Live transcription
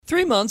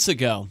3 months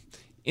ago,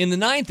 in the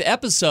 9th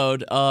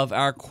episode of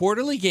our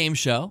quarterly game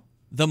show,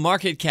 the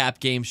Market Cap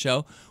Game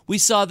Show, we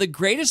saw the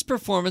greatest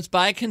performance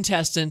by a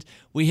contestant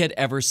we had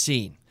ever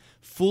seen.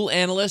 Fool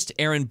analyst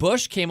Aaron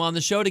Bush came on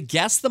the show to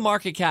guess the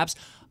market caps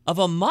of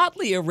a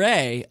motley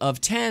array of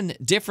 10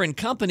 different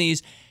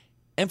companies,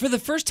 and for the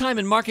first time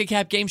in Market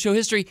Cap Game Show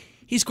history,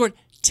 he scored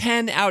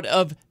 10 out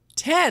of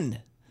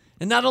 10.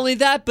 And not only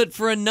that, but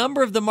for a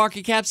number of the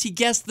market caps, he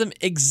guessed them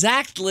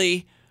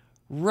exactly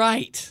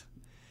right.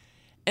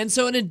 And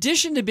so in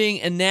addition to being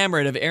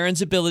enamored of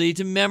Aaron's ability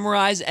to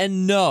memorize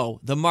and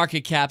know the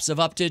market caps of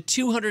up to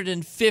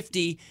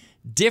 250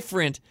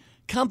 different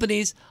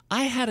companies,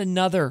 I had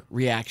another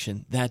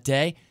reaction that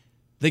day.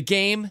 The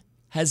game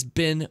has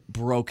been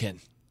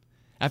broken.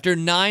 After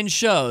 9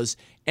 shows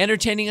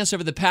entertaining us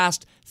over the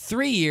past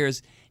 3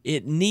 years,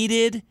 it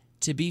needed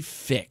to be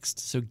fixed.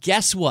 So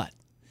guess what?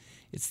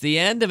 It's the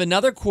end of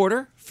another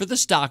quarter for the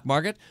stock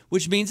market,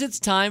 which means it's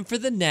time for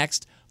the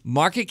next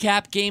Market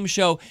Cap Game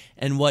Show,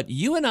 and what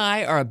you and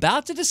I are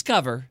about to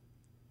discover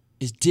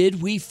is,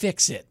 did we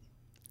fix it?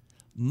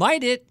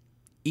 Might it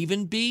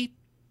even be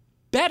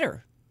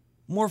better,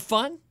 more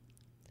fun?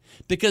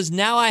 Because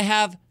now I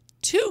have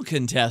 2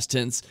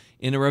 contestants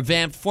in a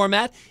revamped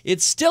format.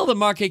 It's still the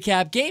Market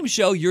Cap Game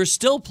Show. You're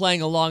still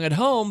playing along at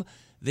home.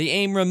 The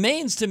aim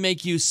remains to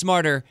make you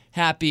smarter,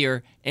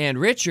 happier, and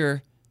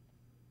richer.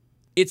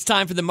 It's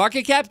time for the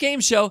Market Cap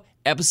Game Show,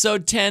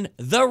 Episode 10,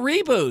 The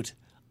Reboot.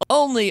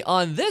 Only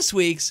on this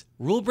week's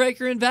Rule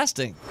Breaker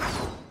Investing.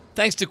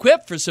 Thanks to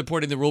Quip for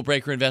supporting the Rule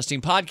Breaker Investing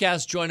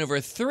podcast. Join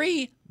over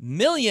 3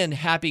 million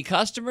happy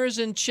customers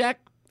and check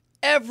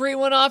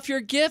everyone off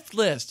your gift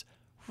list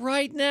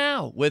right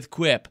now with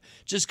Quip.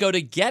 Just go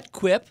to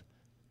GetQuip,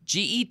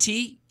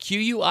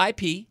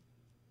 GetQuip,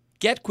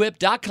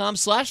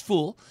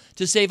 getquip.com/fool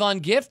to save on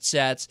gift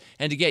sets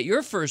and to get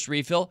your first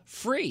refill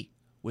free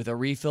with a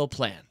refill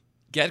plan.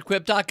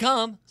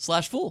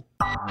 GetQuip.com/fool.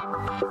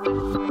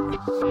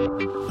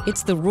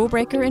 It's the Rule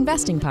Breaker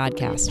Investing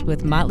Podcast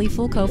with Motley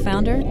Fool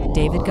co-founder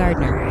David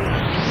Gardner.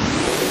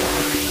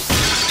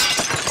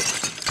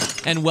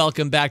 And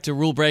welcome back to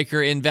Rule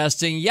Breaker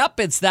Investing. Yep,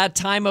 it's that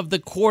time of the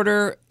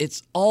quarter.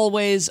 It's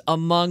always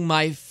among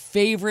my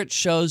favorite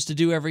shows to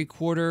do every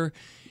quarter.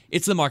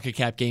 It's the Market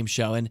Cap Game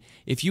Show. And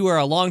if you are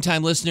a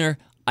longtime listener,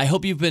 I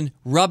hope you've been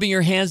rubbing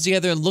your hands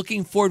together and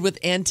looking forward with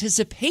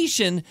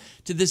anticipation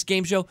to this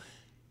game show.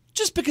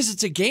 Just because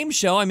it's a game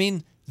show, I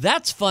mean,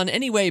 that's fun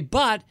anyway,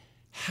 but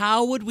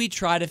how would we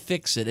try to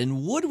fix it?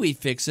 And would we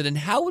fix it? And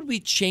how would we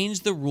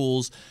change the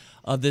rules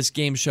of this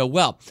game show?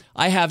 Well,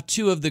 I have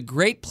 2 of the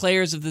great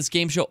players of this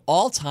game show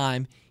all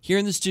time here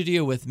in the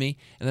studio with me,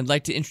 and I'd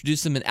like to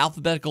introduce them in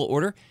alphabetical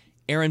order.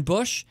 Aaron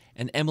Bush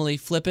and Emily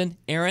Flippen.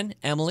 Aaron,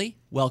 Emily,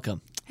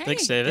 welcome. Hey,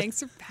 Thanks, David.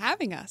 Thanks for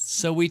having us.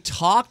 So we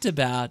talked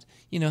about,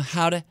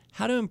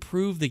 how to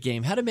improve the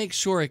game, how to make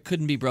sure it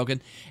couldn't be broken.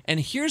 And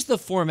here's the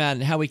format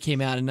and how we came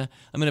out. And I'm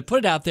going to put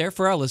it out there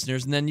for our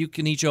listeners, and then you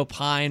can each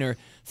opine or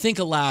think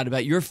aloud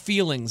about your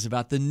feelings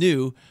about the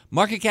new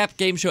Market Cap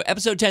Game Show,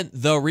 Episode 10,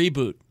 The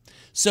Reboot.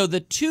 So the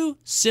 2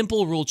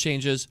 simple rule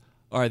changes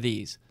are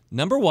these.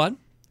 Number 1,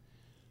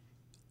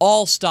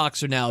 all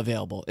stocks are now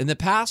available. In the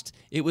past,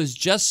 it was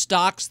just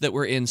stocks that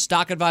were in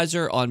Stock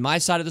Advisor on my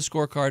side of the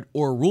scorecard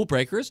or Rule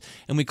Breakers,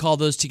 and we call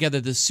those together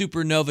the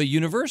Supernova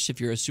universe. If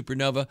you're a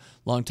Supernova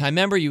longtime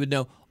member, you would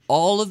know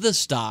all of the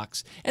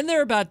stocks, and there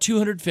are about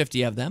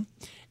 250 of them.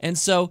 And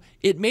so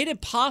it made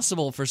it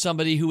possible for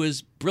somebody who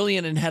was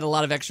brilliant and had a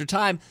lot of extra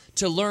time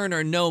to learn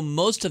or know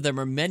most of them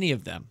or many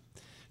of them,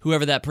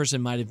 whoever that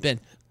person might have been.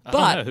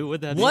 But who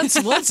would that be?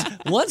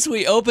 once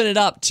we open it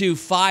up to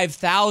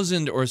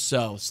 5,000 or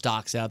so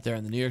stocks out there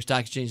on the New York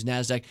Stock Exchange,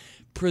 NASDAQ,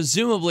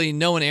 presumably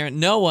no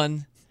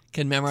one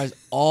can memorize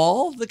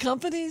all the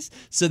companies.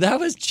 So that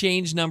was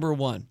change number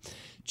 1.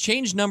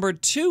 Change number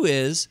 2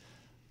 is,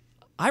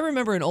 I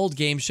remember an old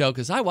game show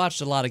because I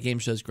watched a lot of game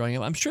shows growing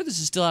up. I'm sure this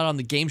is still out on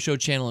the Game Show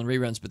channel and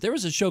reruns, but there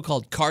was a show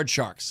called Card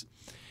Sharks.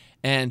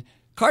 And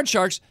Card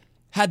Sharks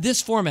had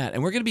this format,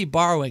 and we're going to be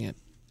borrowing it.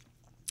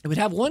 It would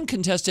have one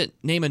contestant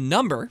name a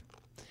number,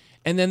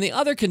 and then the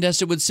other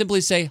contestant would simply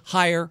say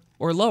higher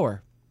or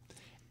lower.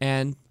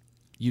 And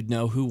you'd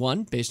know who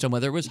won based on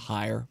whether it was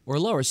higher or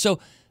lower. So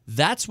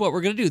that's what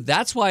we're going to do.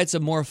 That's why it's a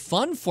more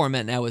fun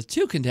format now with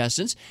 2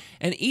 contestants.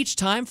 And each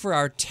time for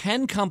our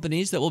 10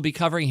 companies that we'll be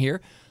covering here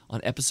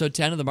on Episode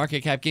 10 of the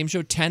Market Cap Game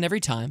Show, 10 every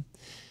time,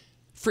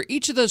 for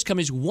each of those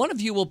companies, one of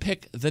you will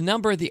pick the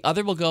number, the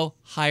other will go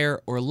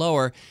higher or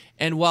lower.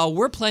 And while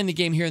we're playing the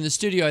game here in the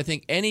studio, I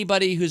think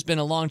anybody who's been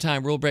a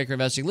long-time Rule Breaker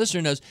Investing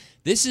listener knows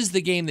this is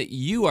the game that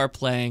you are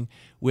playing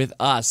with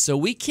us. So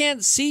we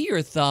can't see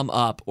your thumb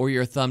up or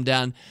your thumb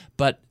down,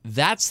 but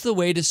that's the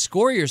way to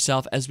score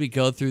yourself as we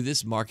go through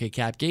this Market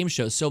Cap Game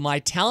Show. So my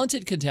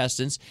talented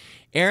contestants,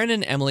 Aaron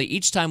and Emily,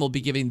 each time will be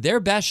giving their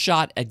best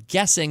shot at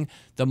guessing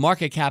the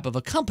market cap of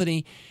a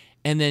company.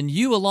 And then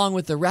you, along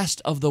with the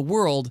rest of the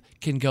world,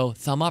 can go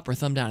thumb up or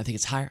thumb down. I think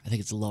it's higher. I think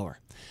it's lower.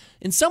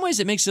 In some ways,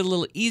 it makes it a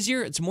little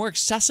easier. It's more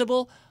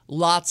accessible.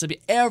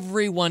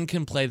 Everyone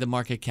can play the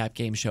Market Cap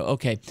Game Show.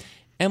 Okay,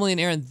 Emily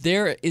and Aaron,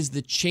 there is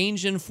the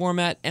change in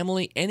format.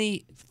 Emily,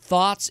 any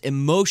thoughts,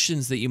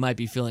 emotions that you might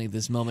be feeling at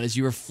this moment as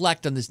you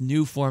reflect on this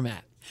new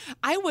format?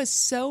 I was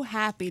so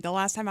happy the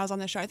last time I was on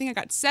the show. I think I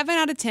got 7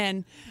 out of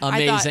 10.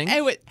 Amazing.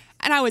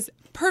 And I was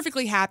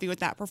perfectly happy with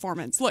that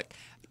performance. Look,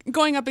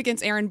 going up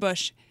against Aaron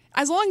Bush,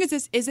 as long as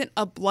this isn't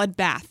a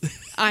bloodbath,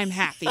 I'm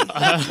happy.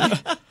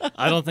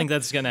 I don't think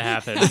that's going to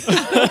happen.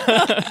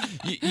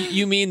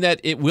 You mean that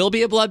it will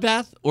be a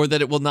bloodbath or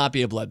that it will not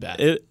be a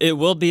bloodbath? It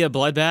will be a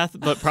bloodbath,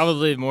 but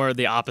probably more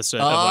the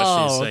opposite of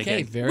what she's thinking.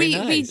 Okay, very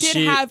nice. We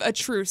did have a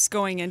truce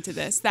going into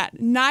this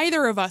that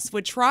neither of us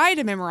would try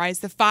to memorize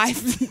the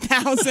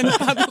 5,000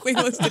 publicly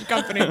listed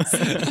companies.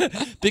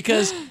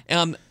 Because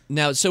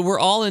now, so we're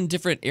all in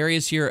different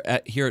areas here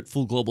at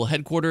Full Global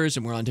headquarters,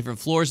 and we're on different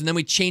floors, and then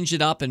we change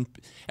it up, and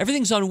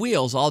everything's on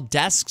wheels. All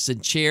desks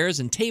and chairs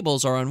and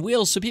tables are on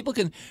wheels, so people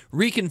can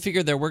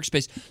reconfigure their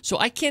workspace. So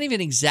I can't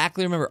even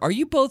exactly remember. Are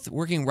you both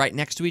working right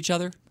next to each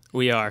other?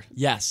 We are.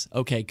 Yes.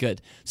 Okay,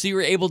 good. So you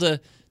were able to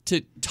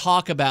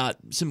talk about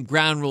some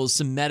ground rules,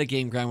 some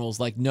metagame ground rules,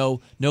 like no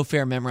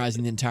fair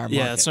memorizing the entire market.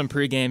 Yeah, some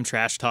pregame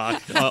trash talk,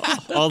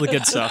 all the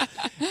good stuff.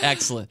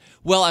 Excellent.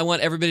 Well, I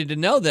want everybody to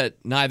know that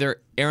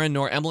neither Aaron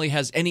nor Emily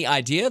has any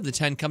idea of the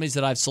 10 companies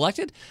that I've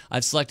selected.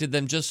 I've selected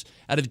them just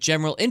out of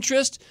general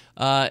interest,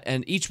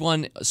 and each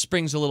one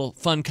springs a little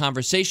fun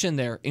conversation.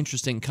 They're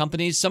interesting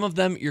companies. Some of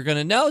them you're going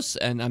to know,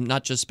 and I'm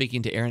not just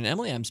speaking to Aaron and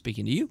Emily, I'm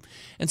speaking to you,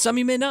 and some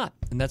you may not,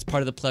 and that's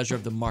part of the pleasure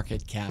of the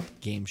Market Cap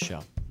Game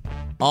Show.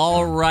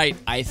 All right,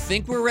 I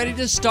think we're ready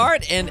to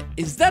start. And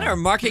is that our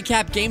Market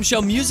Cap Game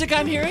Show music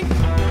I'm hearing?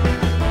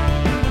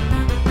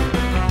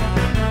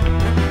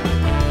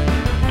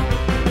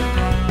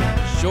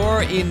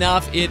 Sure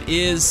enough, it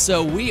is.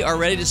 So we are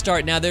ready to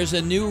start. Now, there's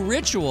a new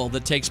ritual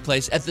that takes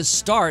place at the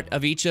start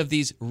of each of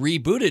these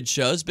rebooted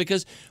shows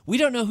because we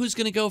don't know who's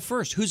going to go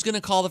first, who's going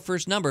to call the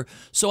first number.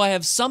 So I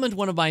have summoned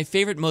one of my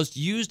favorite, most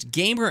used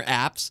gamer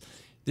apps.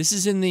 This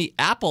is in the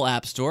Apple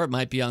App Store. It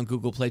might be on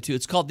Google Play too.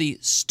 It's called the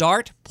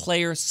Start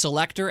Player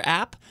Selector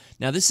app.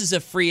 Now, this is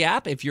a free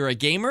app if you're a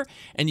gamer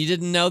and you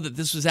didn't know that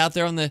this was out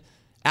there on the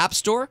App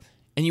Store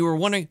and you were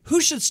wondering who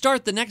should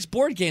start the next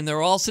board game they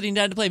were all sitting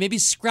down to play, maybe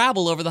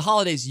Scrabble over the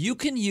holidays. You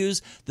can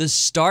use the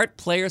Start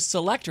Player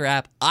Selector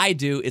app. I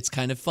do. It's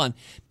kind of fun.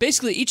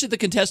 Basically, each of the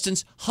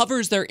contestants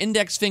hovers their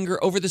index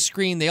finger over the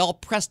screen. They all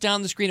press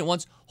down the screen at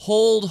once.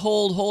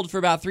 Hold for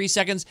about 3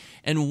 seconds,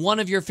 and one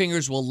of your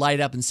fingers will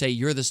light up and say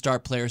you're the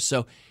start player.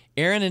 So,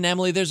 Aaron and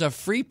Emily, there's a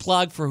free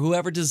plug for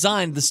whoever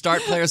designed the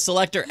Start Player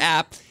Selector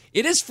app.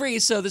 It is free,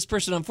 so this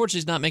person unfortunately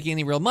is not making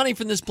any real money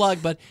from this plug,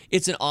 but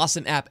it's an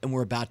awesome app, and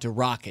we're about to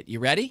rock it. You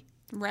ready?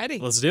 Ready.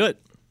 Let's do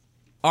it.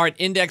 All right,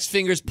 index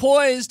fingers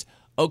poised.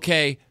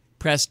 Okay,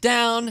 press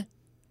down.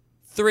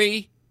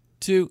 3,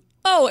 2.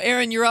 Oh,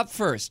 Aaron, you're up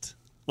first.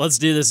 Let's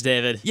do this,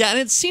 David. Yeah, and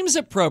it seems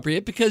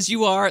appropriate because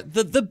you are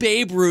the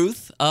Babe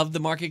Ruth of the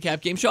Market Cap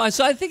Game Show.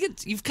 So I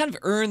think you've kind of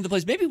earned the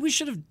place. Maybe we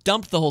should have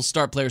dumped the whole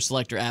Start Player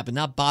Selector app and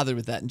not bothered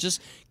with that and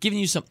just given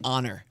you some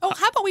honor. Oh,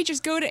 how about we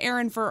just go to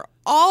Aaron for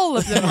all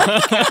of the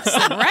market caps,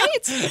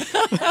 right?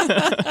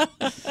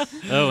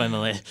 Oh,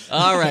 Emily.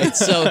 All right.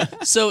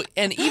 So,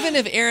 and even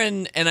if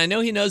Aaron, and I know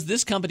he knows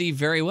this company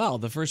very well,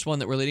 the first one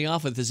that we're leading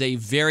off with is a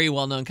very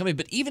well-known company,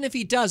 but even if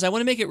he does, I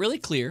want to make it really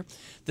clear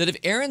that if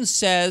Aaron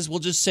says, we'll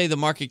just say the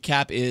market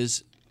cap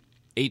is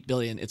 $8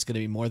 billion, it's going to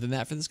be more than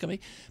that for this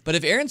company. But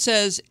if Aaron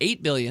says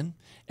 $8 billion,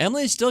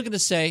 Emily is still going to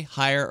say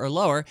higher or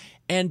lower.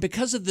 And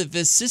because of the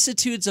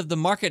vicissitudes of the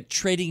market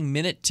trading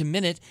minute to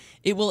minute,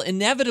 it will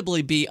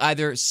inevitably be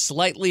either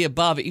slightly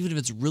above, even if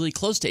it's really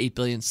close to $8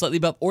 billion, slightly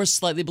above or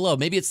slightly below.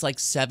 Maybe it's like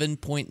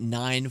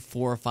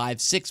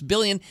 $7.9456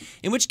 billion,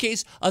 in which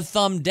case a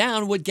thumb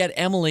down would get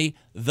Emily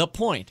the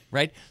point,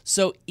 right?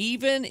 So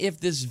even if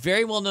this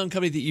very well-known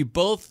company that you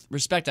both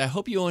respect, I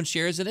hope you own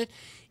shares in it,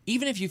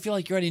 even if you feel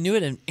like you already knew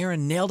it and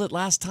Aaron nailed it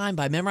last time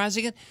by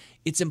memorizing it,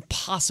 it's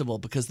impossible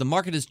because the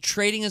market is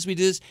trading as we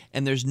do this,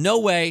 and there's no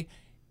way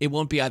it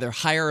won't be either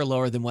higher or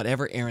lower than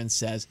whatever Aaron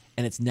says,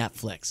 and it's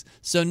Netflix.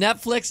 So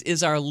Netflix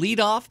is our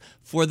leadoff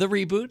for the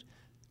reboot.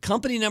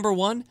 Company number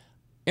 1.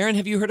 Aaron,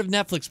 have you heard of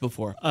Netflix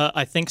before?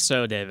 I think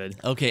so, David.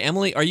 Okay,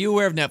 Emily, are you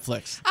aware of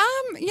Netflix?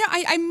 Yeah,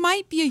 I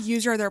might be a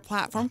user of their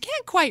platform.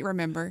 Can't quite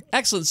remember.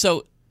 Excellent.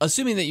 So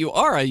assuming that you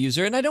are a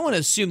user, and I don't want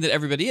to assume that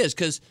everybody is,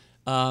 because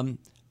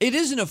it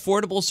is an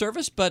affordable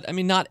service, but I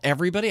mean, not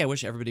everybody. I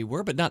wish everybody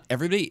were, but not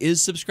everybody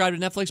is subscribed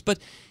to Netflix. But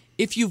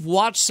if you've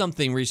watched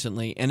something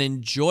recently and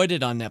enjoyed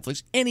it on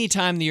Netflix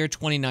anytime in the year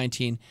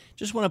 2019,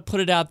 just want to put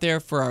it out there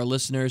for our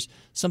listeners,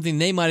 something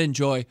they might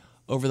enjoy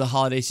over the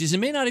holiday season.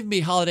 It may not even be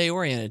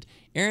holiday-oriented.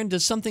 Aaron,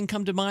 does something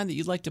come to mind that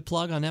you'd like to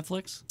plug on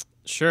Netflix?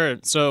 Sure.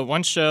 So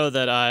one show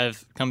that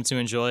I've come to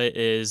enjoy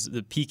is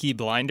The Peaky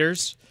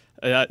Blinders.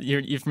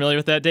 You're familiar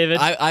with that, David?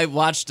 I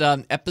watched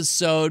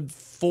episode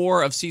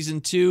 4 of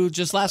season 2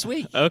 just last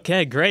week.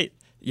 Okay, great.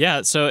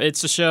 Yeah, so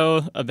it's a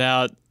show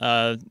about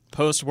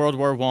post-World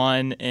War I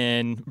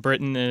in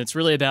Britain, and it's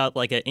really about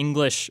like an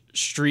English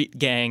street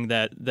gang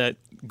that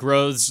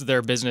grows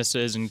their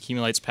businesses and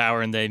accumulates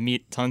power, and they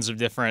meet tons of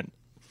different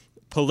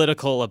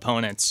political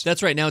opponents.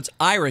 That's right. Now it's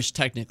Irish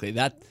technically.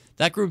 That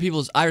group of people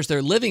is Irish.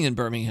 They're living in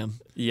Birmingham,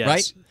 Yes.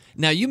 right?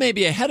 Now you may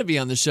be ahead of me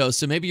on the show,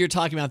 so maybe you're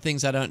talking about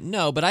things I don't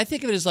know. But I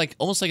think of it as like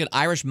almost like an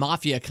Irish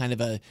mafia kind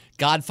of a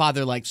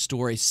Godfather-like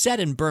story set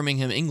in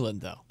Birmingham,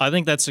 England, though. I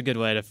think that's a good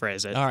way to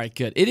phrase it. All right,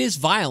 good. It is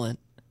violent.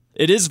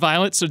 It is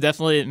violent, so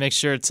definitely make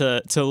sure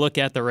to look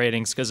at the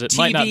ratings because it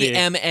might not be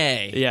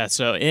TVMA. Yeah,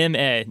 so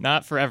MA,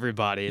 not for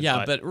everybody.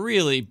 Yeah, but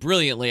really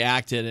brilliantly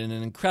acted and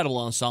an incredible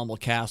ensemble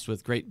cast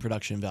with great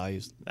production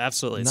values.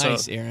 absolutely.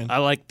 Nice, so Aaron. I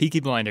like Peaky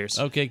Blinders.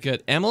 Okay,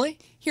 good. Emily?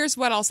 Here's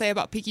what I'll say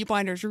about Peaky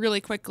Blinders really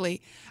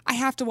quickly. I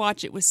have to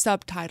watch it with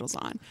subtitles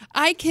on.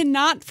 I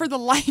cannot for the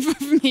life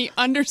of me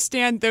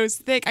understand those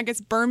thick, I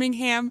guess,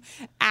 Birmingham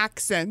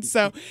accents.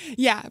 So,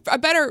 yeah, a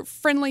better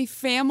friendly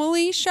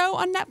family show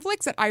on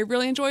Netflix that I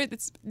really enjoy.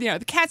 It's, the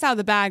cat's out of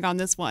the bag on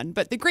this one,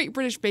 but the Great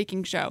British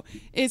Baking Show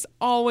is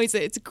always,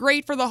 it's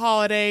great for the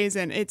holidays,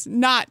 and it's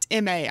not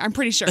MA. I'm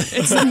pretty sure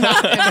it's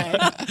not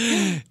MA.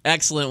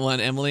 Excellent one,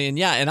 Emily. And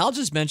yeah, and I'll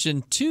just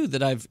mention two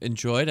that I've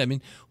enjoyed. I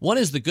mean, one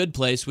is The Good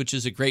Place, which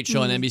is a great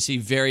show on NBC,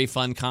 very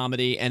fun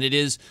comedy, and it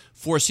is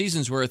 4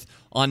 seasons worth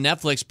on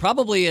Netflix.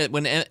 Probably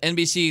when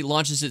NBC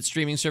launches its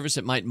streaming service,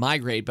 it might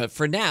migrate, but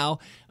for now,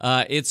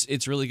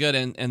 it's really good.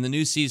 And the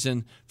new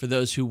season, for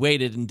those who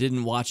waited and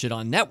didn't watch it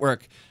on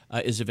network,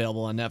 is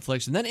available on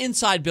Netflix. And then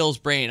Inside Bill's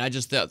Brain, I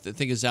just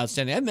think is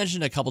outstanding. I've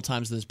mentioned it a couple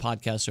times in this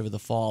podcast over the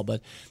fall,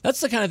 but that's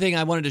the kind of thing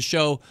I wanted to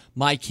show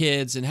my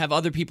kids and have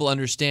other people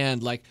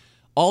understand, like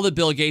all that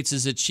Bill Gates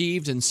has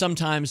achieved, and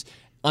sometimes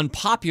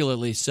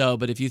unpopularly so.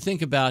 But if you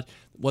think about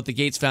what the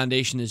Gates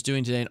Foundation is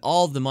doing today and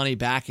all of the money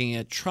backing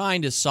it,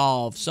 trying to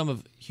solve some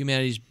of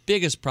humanity's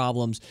biggest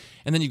problems,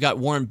 and then you've got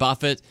Warren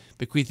Buffett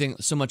bequeathing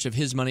so much of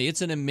his money,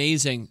 it's an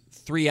amazing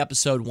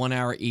 3-episode, 1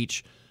 hour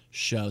each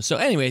show. So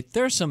anyway,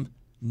 there's some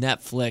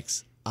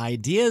Netflix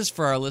ideas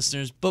for our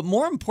listeners, but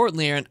more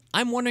importantly, Aaron,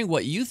 I'm wondering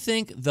what you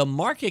think the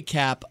market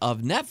cap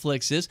of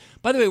Netflix is.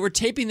 By the way, we're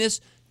taping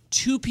this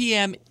 2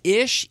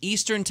 p.m.-ish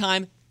Eastern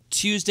Time,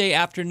 Tuesday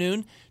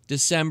afternoon,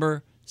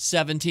 December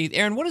 17th.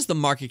 Aaron, what is the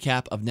market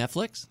cap of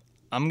Netflix?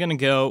 I'm going to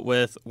go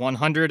with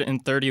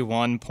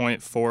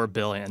 $131.4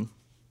 billion.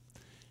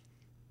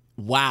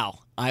 Wow.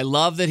 I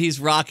love that he's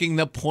rocking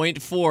the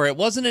 0.4. It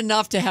wasn't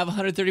enough to have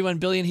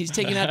 $131 billion. He's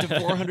taking that to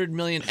 $400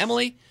 million.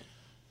 Emily,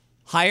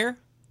 higher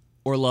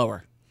or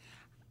lower?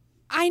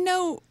 I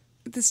know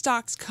the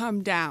stock's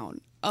come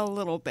down a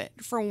little bit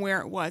from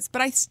where it was,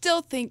 but I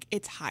still think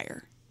it's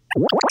higher.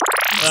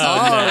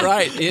 All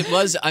right. It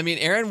was,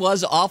 Aaron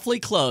was awfully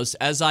close.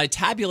 As I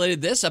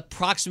tabulated this,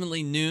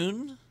 approximately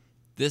noon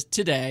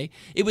today,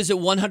 it was at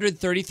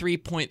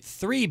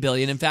 $133.3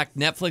 billion. In fact,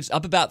 Netflix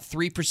up about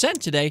 3%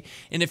 today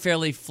in a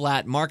fairly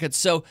flat market.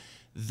 So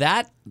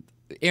that,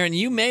 Aaron,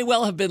 you may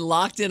well have been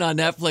locked in on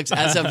Netflix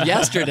as of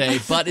yesterday,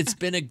 but it's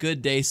been a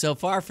good day so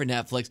far for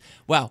Netflix.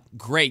 Wow,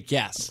 great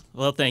guess.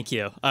 Well, thank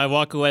you. I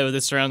walk away with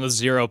this round with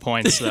 0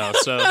 points, though,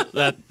 so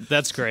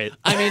that's great.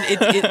 I mean,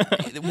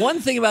 one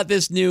thing about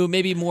this new,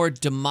 maybe more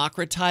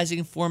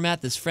democratizing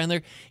format, this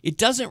friendlier, it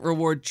doesn't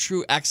reward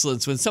true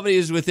excellence when somebody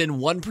is within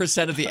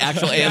 1% of the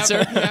actual answer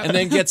and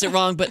then gets it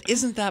wrong. But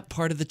isn't that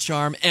part of the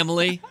charm,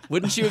 Emily?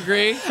 Wouldn't you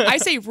agree? I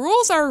say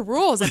rules are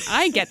rules, and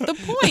I get the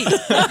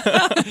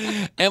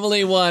point.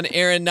 Emily won,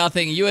 Aaron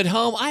nothing. You at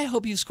home, I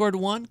hope you scored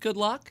 1. Good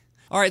luck.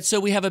 All right, so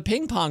we have a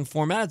ping pong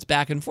format. It's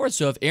back and forth.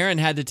 So if Aaron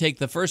had to take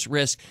the first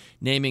risk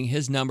naming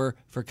his number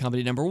for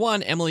company number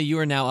 1, Emily, you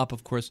are now up,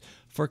 of course,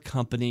 for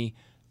company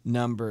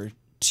number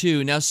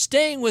 2. Now,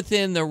 staying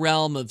within the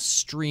realm of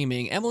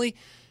streaming, Emily,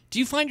 do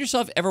you find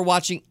yourself ever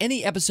watching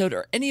any episode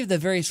or any of the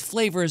various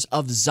flavors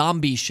of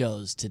zombie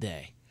shows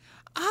today?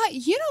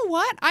 You know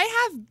what?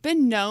 I have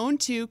been known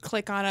to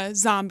click on a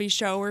zombie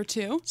show or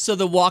two. So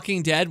The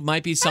Walking Dead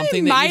might be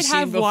something that you've seen before?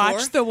 I might have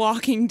watched The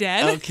Walking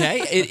Dead. Okay.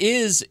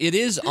 It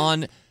is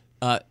on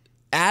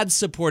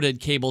ad-supported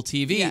cable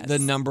TV, Yes. the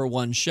number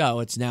 1 show.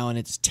 It's now in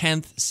its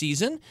 10th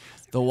season,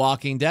 The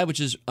Walking Dead, which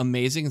is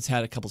amazing. It's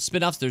had a couple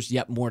spin-offs. There's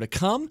yet more to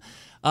come.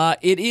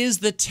 It is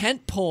the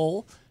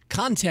tentpole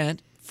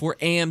content for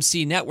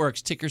AMC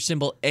Networks, ticker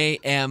symbol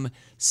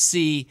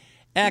AMCX.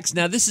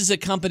 Now, this is a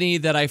company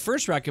that I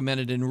first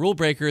recommended in Rule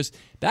Breakers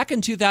back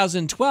in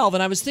 2012,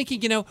 and I was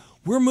thinking,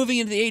 we're moving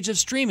into the age of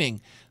streaming.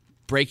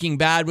 Breaking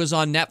Bad was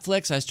on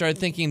Netflix. I started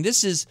thinking,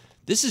 this is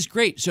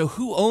great. So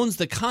who owns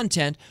the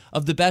content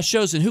of the best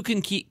shows and who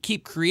can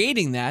keep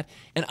creating that?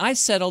 And I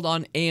settled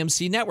on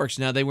AMC Networks.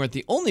 Now, they weren't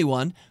the only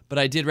one, but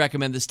I did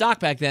recommend the stock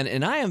back then.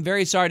 And I am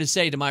very sorry to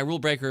say to my Rule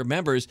Breaker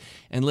members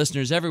and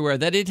listeners everywhere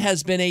that it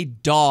has been a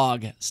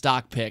dog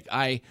stock pick.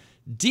 I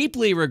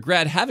deeply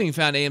regret having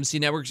found AMC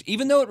Networks,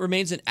 even though it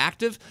remains an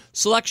active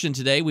selection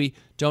today. We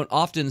don't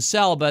often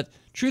sell, but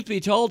truth be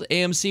told,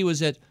 AMC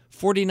was at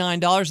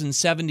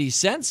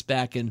 $49.70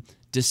 back in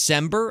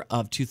December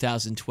of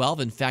 2012.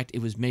 In fact,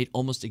 it was made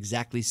almost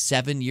exactly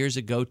 7 years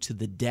ago to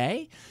the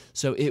day.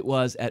 So it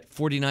was at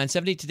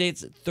 $49.70. Today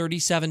it's at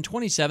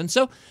 $37.27,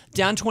 so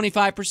down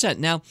 25%.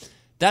 Now,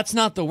 that's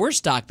not the worst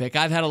stock pick.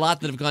 I've had a lot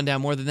that have gone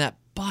down more than that.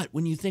 But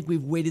when you think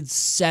we've waited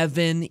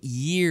 7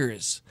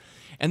 years,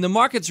 And the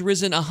market's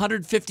risen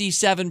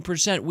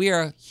 157%. We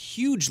are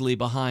hugely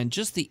behind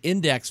just the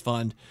index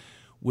fund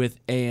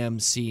with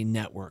AMC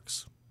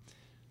Networks.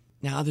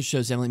 Now, other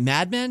shows, Emily.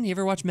 Mad Men? You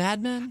ever watch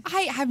Mad Men?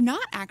 I have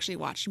not actually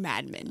watched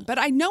Mad Men, but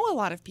I know a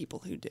lot of people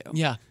who do.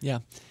 Yeah.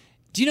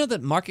 Do you know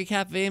that market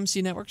cap of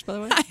AMC Networks, by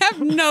the way? I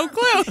have no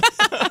clue.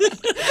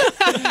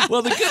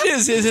 Well, the good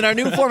news is in our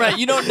new format,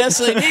 you don't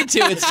necessarily need to.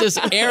 It's just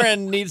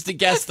Aaron needs to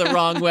guess the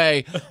wrong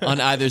way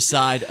on either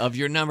side of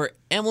your number.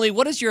 Emily,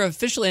 what is your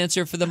official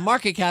answer for the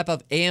market cap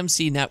of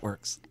AMC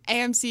Networks?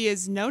 AMC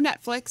is no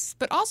Netflix,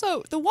 but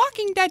also The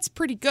Walking Dead's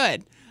pretty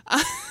good.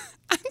 I'm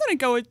going to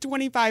go with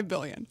 $25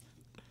 billion.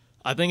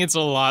 I think it's a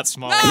lot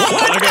smaller.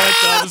 I'll go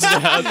with thumbs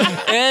down.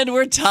 And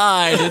we're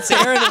tied. It's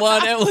Aaron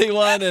 1, Emily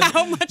 1. And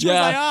How much was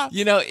I off?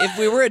 You know, if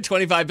we were at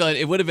 $25 billion,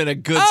 it would have been a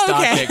good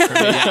stock pick for me.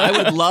 Yeah, I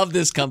would love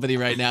this company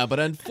right now. But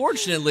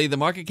unfortunately, the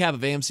market cap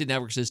of AMC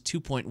Networks is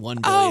 $2.1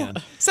 billion. Oh,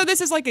 so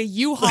this is like a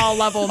U-Haul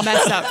level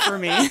mess up for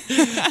me.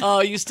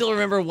 Oh, you still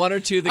remember one or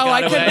two that got I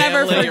away? could never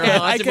Emily, you're forget.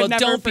 haunted. I could Well, never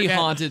don't be forget.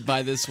 haunted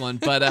by this one.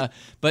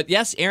 But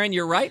yes, Aaron,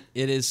 you're right.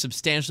 It is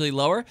substantially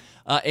lower.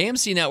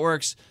 AMC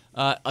Networks,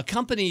 a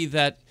company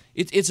that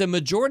it's a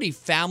majority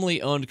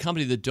family-owned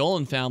company. The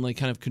Dolan family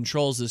kind of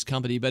controls this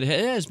company, but it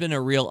has been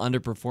a real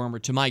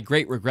underperformer to my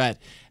great regret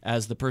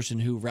as the person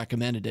who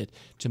recommended it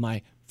to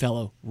my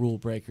fellow rule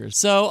breakers.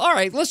 So, all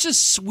right, let's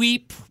just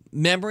sweep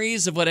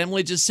memories of what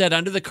Emily just said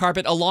under the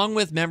carpet, along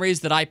with memories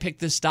that I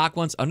picked this stock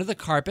once under the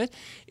carpet.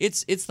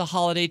 It's the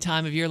holiday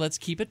time of year. Let's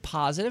keep it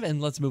positive,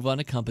 and let's move on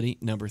to company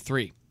number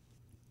 3.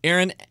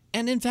 Aaron,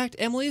 and in fact,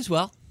 Emily as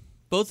well,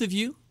 both of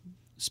you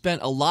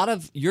spent a lot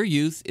of your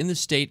youth in the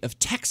state of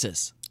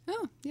Texas.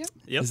 Oh, yep.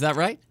 Yep. Is that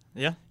right?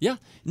 Yeah. Yeah.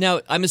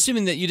 Now, I'm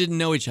assuming that you didn't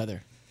know each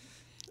other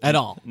at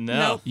all.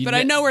 No. You But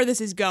I know where this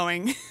is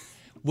going.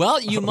 Well,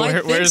 you might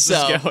think where's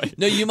so. this going?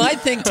 No, you might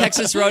think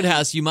Texas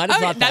Roadhouse. You might have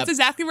Okay, thought that. that's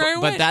exactly where I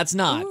but went. that's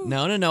not. Ooh.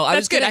 No.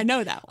 That's good. I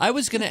know that. I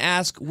was going to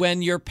ask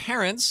when your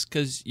parents,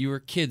 because you were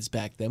kids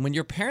back then, when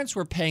your parents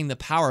were paying the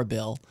power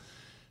bill,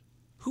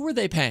 who were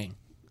they paying?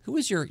 Who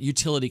was your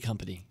utility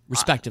company,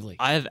 respectively?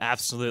 I have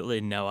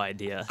absolutely no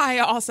idea. I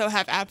also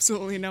have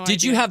absolutely no idea.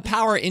 Did you have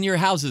power in your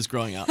houses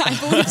growing up? I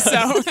believe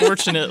so.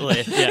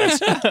 Fortunately,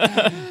 yes.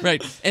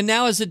 Right. And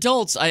now as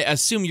adults, I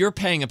assume you're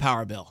paying a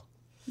power bill.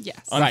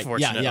 Yes.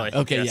 Unfortunately. Right. Yeah.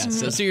 Okay.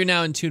 yes. Yeah. So you're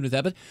now in tune with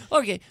that. But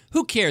okay,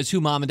 who cares who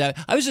mom and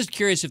dad? I was just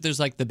curious if there's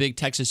like the big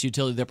Texas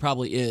utility. There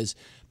probably is,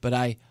 but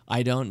I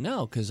don't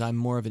know because I'm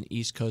more of an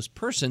East Coast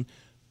person.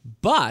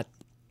 But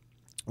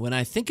when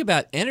I think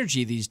about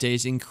energy these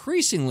days,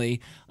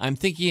 increasingly I'm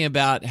thinking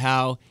about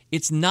how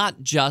it's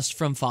not just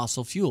from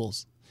fossil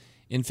fuels.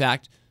 In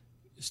fact,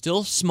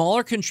 still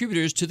smaller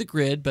contributors to the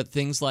grid, but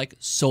things like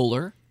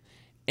solar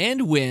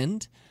and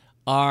wind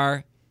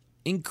are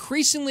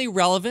increasingly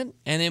relevant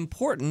and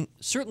important,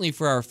 certainly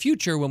for our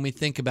future when we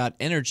think about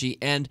energy.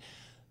 And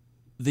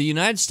the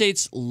United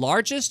States'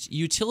 largest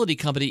utility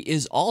company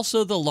is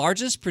also the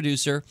largest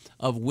producer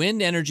of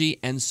wind energy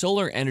and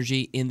solar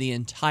energy in the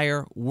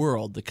entire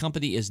world. The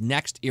company is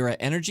Next Era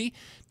Energy.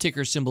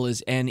 Ticker symbol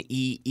is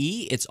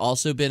NEE. It's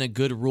also been a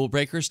good rule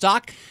breaker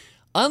stock.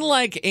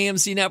 Unlike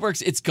AMC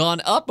Networks, it's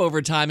gone up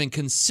over time and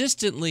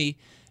consistently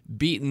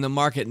beaten the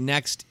market.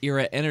 Next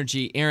Era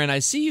Energy. Aaron, I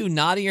see you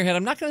nodding your head.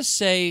 I'm not going to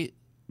say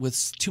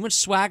with too much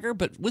swagger,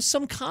 but with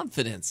some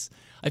confidence.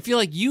 I feel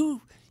like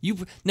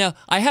now,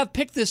 I have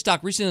picked this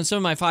stock recently on some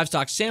of my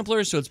 5-stock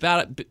samplers, so it's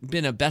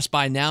been a Best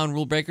Buy Now and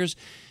rule breakers.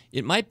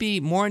 It might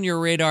be more on your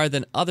radar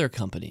than other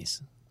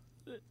companies.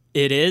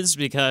 It is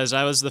because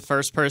I was the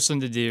first person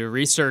to do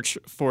research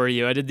for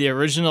you. I did the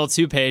original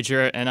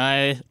 2-pager, and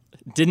I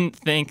didn't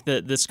think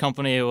that this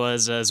company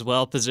was as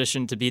well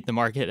positioned to beat the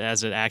market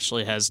as it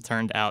actually has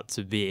turned out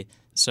to be.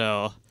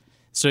 So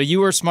you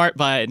were smart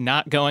by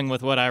not going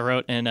with what I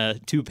wrote in a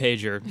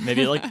 2-pager,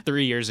 maybe like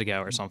 3 years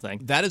ago or something.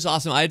 That is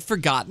awesome. I had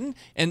forgotten,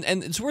 and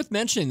it's worth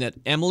mentioning that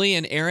Emily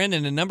and Aaron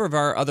and a number of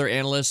our other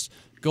analysts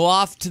go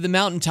off to the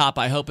mountaintop,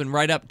 I hope, and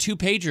write up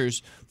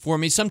 2-pagers for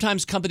me,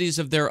 sometimes companies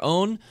of their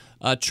own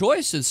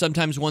choice and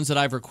sometimes ones that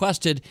I've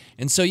requested.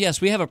 And so, yes,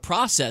 we have a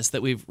process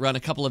that we've run a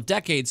couple of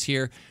decades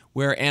here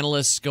where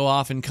analysts go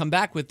off and come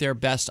back with their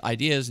best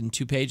ideas in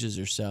 2 pages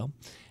or so.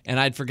 And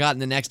I'd forgotten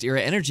the Next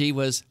Era Energy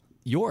was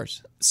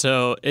yours.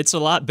 So it's a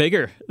lot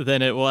bigger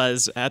than it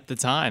was at the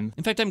time.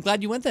 In fact, I'm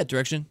glad you went that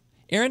direction.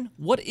 Aaron,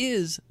 what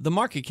is the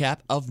market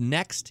cap of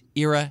Next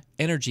Era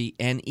Energy,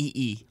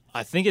 NEE?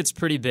 I think it's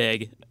pretty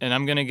big, and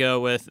I'm going to go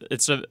with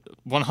it's a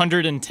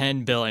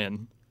 $110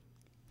 billion.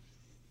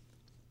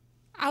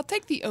 I'll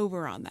take the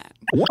over on that.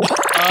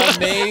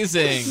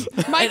 Amazing.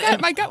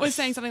 My gut was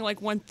saying something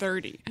like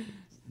 130.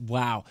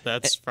 Wow.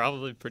 That's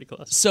probably pretty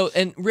close. So,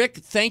 and Rick,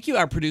 thank you,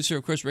 our producer,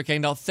 of course, Rick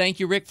Engdahl. Thank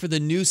you, Rick, for the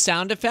new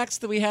sound effects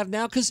that we have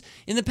now. Because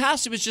in the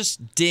past, it was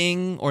just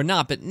ding or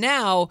not. But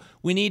now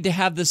we need to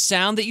have the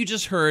sound that you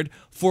just heard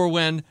for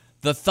when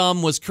the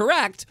thumb was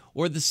correct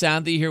or the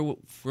sound that you hear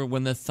for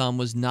when the thumb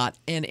was not.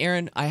 And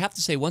Aaron, I have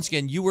to say, once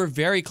again, you were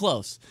very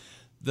close.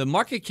 The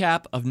market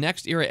cap of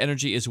Next Era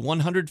Energy is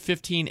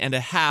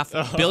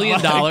 $115.5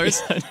 billion.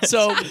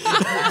 So,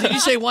 did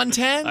you say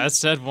 110? I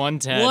said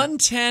 110.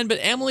 110, but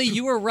Emily,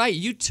 you were right.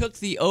 You took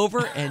the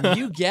over, and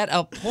you get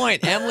a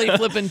point. Emily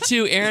flipping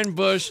 2, Aaron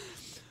Bush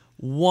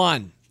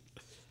 1.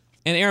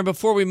 And Aaron,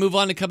 before we move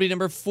on to company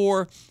number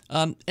 4,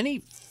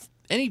 any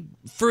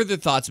further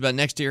thoughts about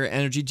Next Era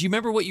Energy? Do you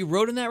remember what you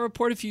wrote in that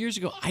report a few years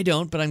ago? I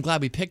don't, but I'm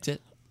glad we picked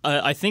it.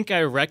 I think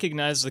I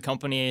recognize the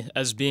company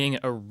as being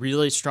a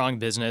really strong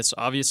business,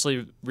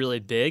 obviously really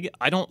big.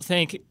 I don't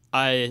think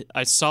I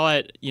saw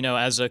it,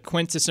 as a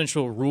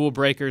quintessential rule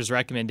breaker's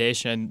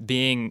recommendation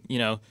being,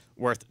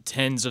 worth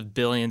tens of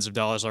billions of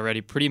dollars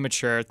already, pretty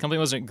mature. The company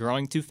wasn't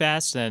growing too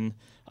fast, and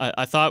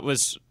I thought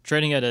was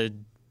trading at a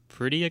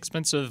pretty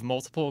expensive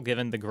multiple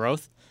given the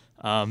growth.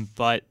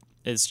 But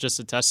it's just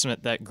a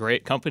testament that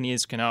great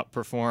companies can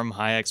outperform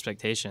high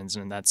expectations,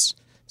 and that's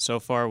so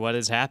far what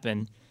has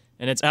happened.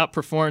 And it's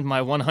outperformed my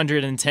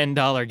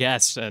 $110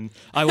 guess, and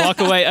I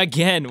walk away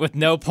again with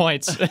no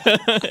points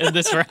in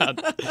this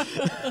round.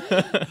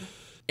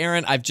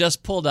 Aaron, I've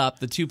just pulled up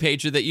the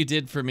 2-pager that you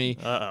did for me.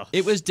 Uh-oh.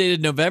 It was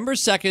dated November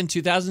 2nd,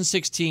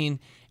 2016,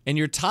 and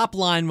your top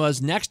line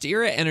was Next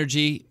Era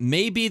Energy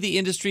may be the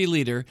industry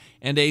leader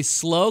and a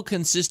slow,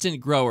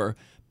 consistent grower,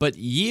 but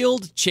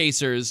yield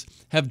chasers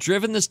have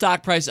driven the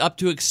stock price up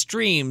to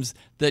extremes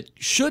that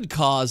should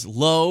cause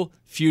low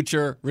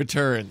future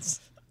returns.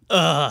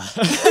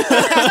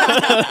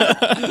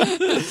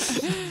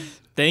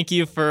 Thank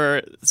you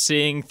for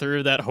seeing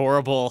through that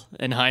horrible,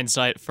 in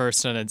hindsight, first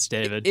sentence,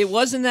 David. It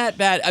wasn't that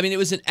bad. I mean, it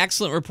was an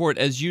excellent report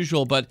as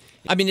usual, but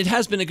I mean, it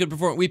has been a good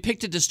performance. We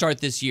picked it to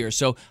start this year,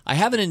 so I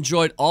haven't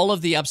enjoyed all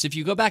of the ups. If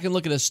you go back and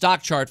look at a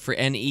stock chart for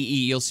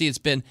NEE, you'll see it's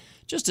been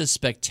just a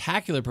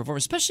spectacular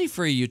performance, especially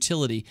for a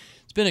utility.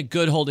 It's been a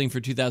good holding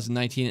for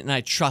 2019, and I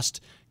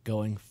trust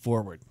going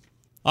forward.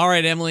 All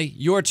right, Emily,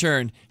 your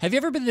turn. Have you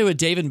ever been to a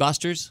Dave &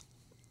 Buster's?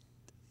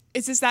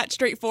 Is this that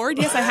straightforward?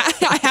 Yes,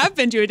 I have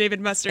been to a Dave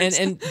 & Buster's.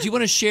 And do you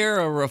want to share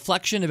a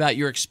reflection about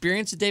your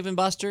experience at Dave &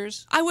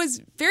 Buster's? I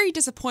was very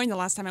disappointed the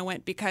last time I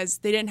went because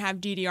they didn't have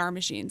DDR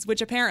machines, which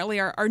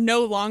apparently are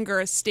no longer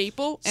a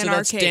staple in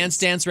arcades. So that's Dance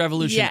Dance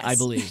Revolution, yes. I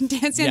believe.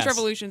 Dance Dance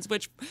Revolutions,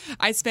 which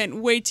I spent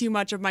way too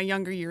much of my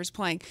younger years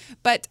playing.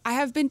 But I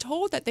have been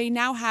told that they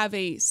now have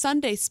a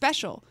Sunday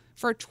special.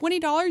 For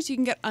 $20, you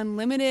can get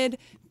unlimited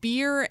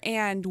beer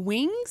and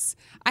wings.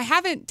 I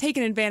haven't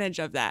taken advantage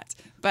of that,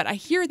 but I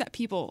hear that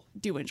people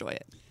do enjoy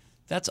it.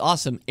 That's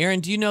awesome.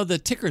 Aaron, do you know the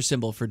ticker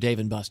symbol for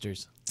Dave &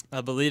 Buster's?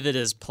 I believe it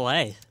is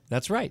play.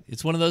 That's right.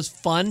 It's one of those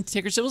fun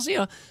ticker symbols.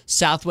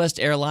 Southwest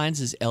Airlines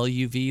is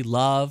LUV,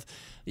 love.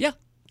 Yeah,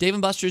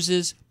 Dave & Buster's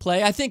is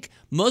play. I think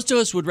most of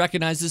us would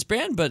recognize this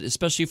brand, but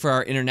especially for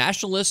our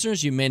international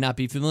listeners, you may not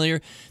be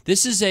familiar.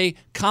 This is a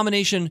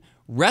combination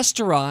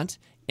restaurant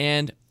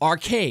and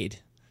arcade.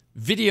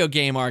 Video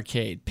game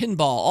arcade, pinball,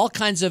 all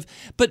kinds of,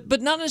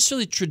 but not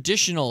necessarily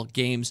traditional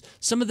games.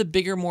 Some of the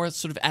bigger, more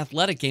sort of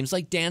athletic games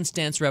like Dance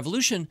Dance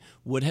Revolution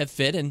would have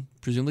fit and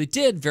presumably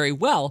did very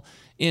well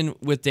in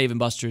with Dave &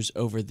 Buster's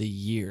over the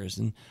years.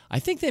 And I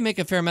think they make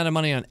a fair amount of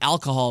money on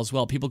alcohol as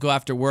well. People go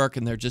after work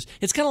and they're just,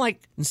 it's kind of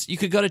like you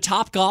could go to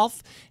Top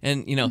Golf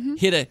and,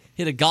 hit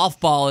a golf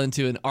ball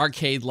into an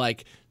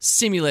arcade-like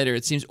simulator,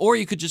 it seems, or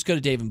you could just go to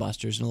Dave &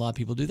 Buster's, and a lot of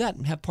people do that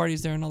and have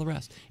parties there and all the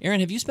rest.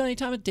 Aaron, have you spent any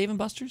time at Dave &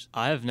 Buster's?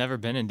 I have never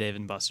been in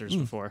Dave & Buster's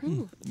before.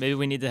 Maybe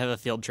we need to have a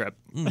field trip.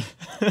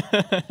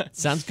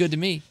 Sounds good to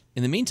me.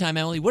 In the meantime,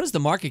 Emily, what is the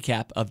market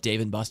cap of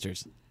Dave &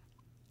 Buster's?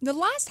 The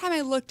last time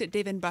I looked at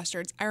Dave &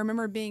 Buster's, I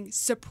remember being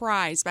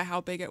surprised by how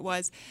big it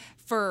was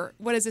for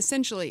what is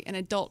essentially an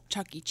adult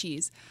Chuck E.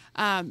 Cheese.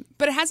 But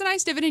it has a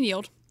nice dividend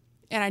yield,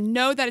 and I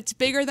know that it's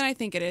bigger than I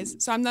think it is,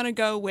 so I'm going to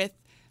go with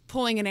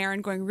pulling an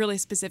Aaron, going really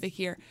specific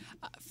here,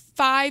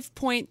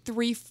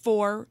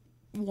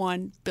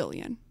 $5.341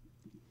 billion.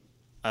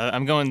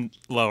 I'm going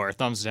lower.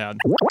 Thumbs down.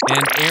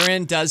 And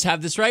Aaron does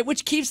have this right,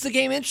 which keeps the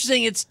game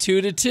interesting. It's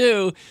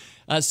 2-2.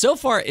 So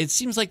far, it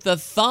seems like the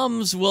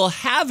thumbs will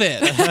have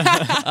it.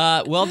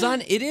 Well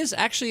done. It is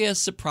actually a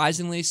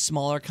surprisingly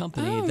smaller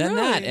company than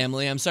that,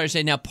 Emily. I'm sorry to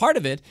say. Now, part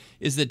of it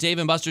is that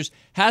Dave & Buster's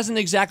hasn't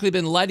exactly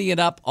been lighting it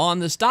up on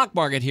the stock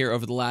market here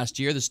over the last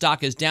year. The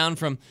stock is down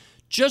from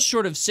just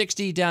short of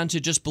 60 down to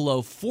just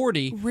below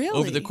 40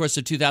 over the course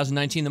of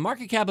 2019. The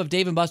market cap of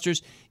Dave &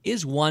 Buster's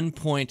is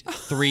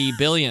 $1.3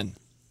 billion.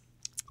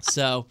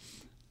 So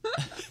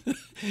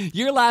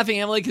you're laughing,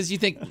 Emily, because you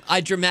think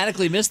I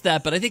dramatically missed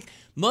that, but I think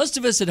most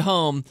of us at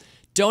home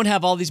don't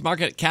have all these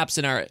market caps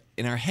in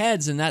our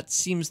heads, and that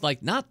seems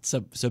like not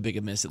so big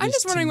a miss. I'm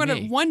just wondering what a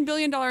 $1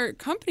 billion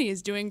company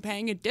is doing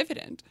paying a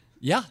dividend.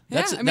 Yeah,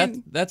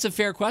 that's a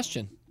fair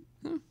question.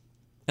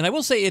 And I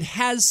will say it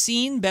has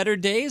seen better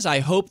days. I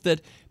hope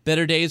that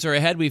better days are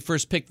ahead. We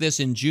first picked this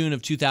in June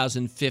of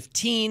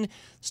 2015.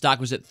 Stock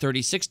was at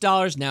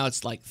 $36. Now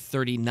it's like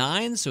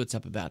 $39, so it's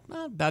up about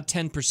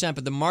 10%.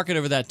 But the market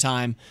over that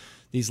time,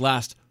 these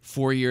last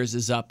 4 years,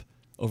 is up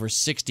over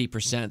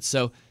 60%.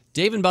 So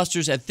Dave &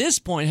 Buster's at this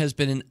point has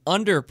been an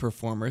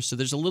underperformer. So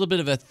there's a little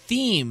bit of a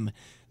theme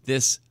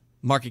this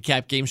Market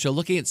Cap Game Show,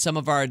 looking at some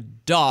of our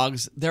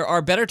dogs. There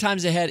are better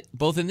times ahead,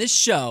 both in this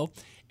show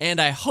and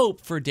I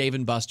hope for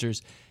Dave &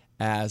 Buster's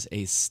as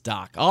a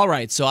stock. All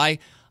right, so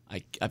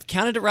I've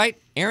counted it right.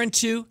 Aaron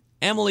 2,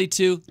 Emily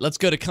 2. Let's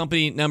go to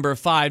company number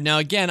 5. Now,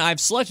 again, I've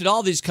selected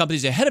all these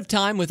companies ahead of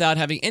time without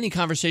having any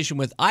conversation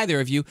with either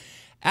of you.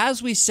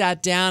 As we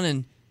sat down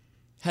and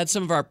had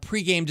some of our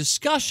pregame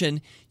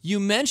discussion, you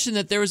mentioned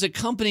that there was a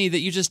company that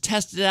you just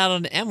tested out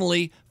on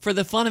Emily for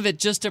the fun of it,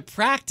 just to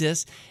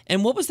practice.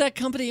 And what was that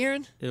company,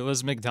 Aaron? It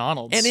was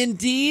McDonald's. And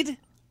indeed,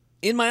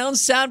 in my own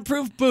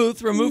soundproof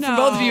booth, removed from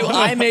both of you,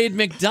 I made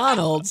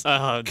McDonald's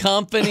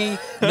company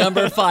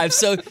number 5.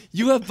 So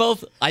you have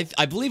both, I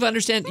believe,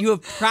 understand, you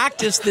have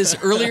practiced this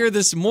earlier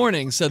this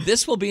morning. So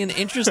this will be an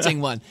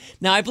interesting one.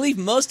 Now, I believe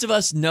most of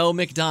us know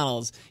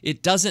McDonald's.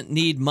 It doesn't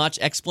need much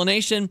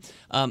explanation.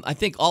 I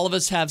think all of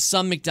us have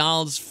some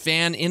McDonald's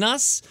fan in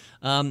us.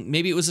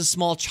 Maybe it was a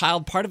small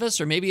child part of us,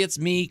 or maybe it's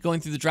me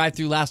going through the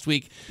drive-thru last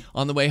week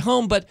on the way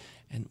home.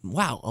 And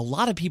wow, a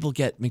lot of people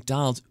get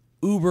McDonald's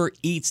Uber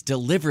Eats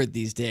delivered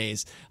these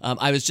days.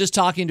 I was just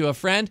talking to a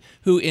friend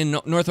who in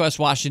Northwest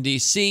Washington,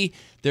 D.C.,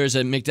 there's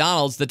a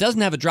McDonald's that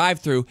doesn't have a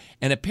drive-thru,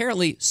 and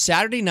apparently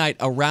Saturday night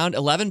around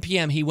 11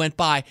 p.m. he went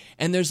by,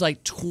 and there's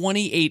like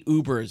 28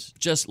 Ubers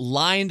just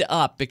lined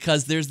up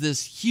because there's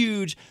this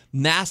huge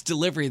mass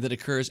delivery that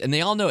occurs, and they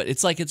all know it.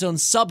 It's like its own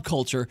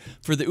subculture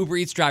for the Uber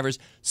Eats drivers.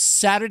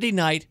 Saturday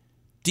night,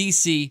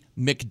 D.C.,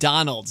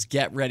 McDonald's,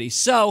 get ready.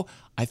 So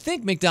I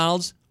think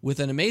McDonald's, with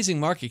an amazing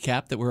market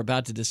cap that we're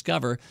about to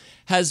discover,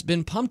 has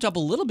been pumped up a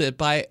little bit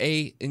by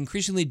a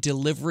increasingly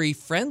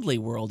delivery-friendly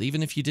world,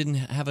 even if you didn't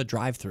have a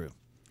drive-thru.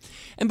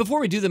 And before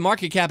we do the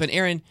market cap, and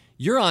Aaron,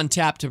 you're on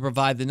tap to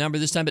provide the number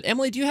this time, but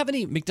Emily, do you have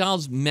any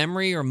McDonald's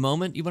memory or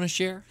moment you want to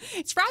share?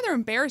 It's rather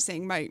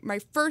embarrassing. My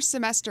first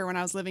semester when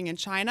I was living in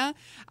China,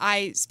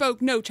 I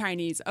spoke no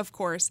Chinese, of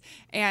course,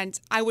 and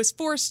I was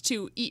forced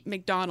to eat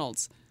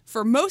McDonald's.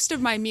 For most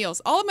of my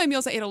meals, all of my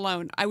meals I ate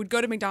alone, I would go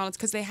to McDonald's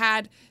because they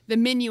had the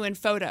menu and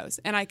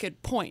photos, and I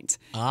could point.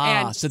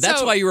 So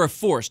that's why you were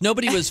forced.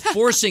 Nobody was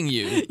forcing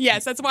you.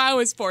 Yes, that's why I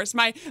was forced.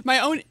 My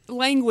own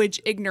language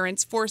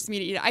ignorance forced me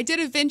to eat it. I did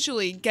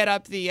eventually get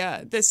up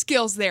the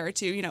skills there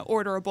to,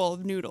 order a bowl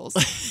of noodles.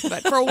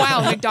 But for a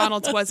while,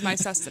 McDonald's was my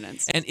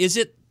sustenance. And is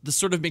it the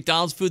sort of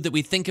McDonald's food that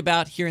we think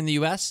about here in the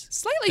U.S.?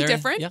 Slightly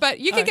different, but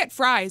you could get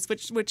fries,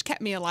 which kept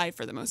me alive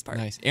for the most part.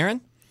 Nice.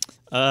 Aaron?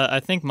 I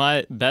think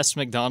my best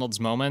McDonald's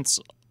moments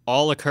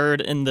all occurred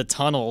in the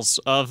tunnels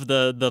of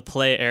the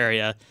play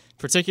area,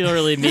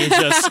 particularly me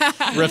just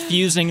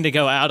refusing to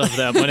go out of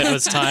them when it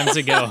was time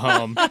to go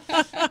home.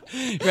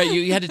 Right,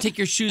 you had to take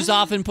your shoes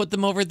off and put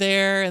them over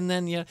there, and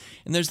then and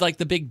there's like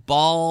the big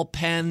ball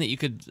pen that you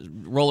could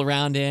roll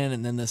around in,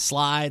 and then the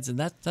slides, and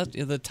that's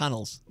the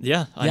tunnels.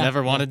 Yeah, I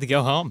never wanted to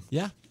go home.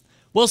 Yeah.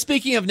 Well,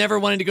 speaking of never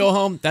wanting to go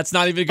home, that's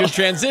not even a good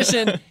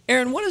transition.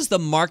 Aaron, what is the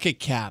market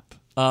cap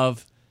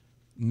of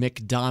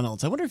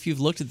McDonald's? I wonder if you've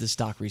looked at this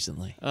stock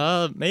recently.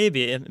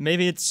 Maybe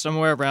it's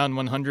somewhere around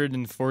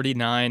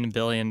 $149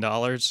 billion.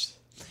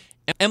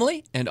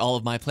 Emily and all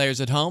of my players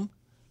at home,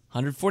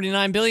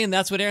 $149 billion.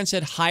 That's what Aaron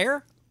said.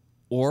 Higher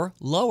or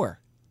lower?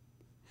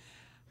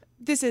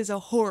 This is a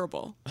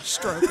horrible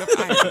stroke of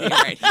irony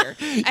right here.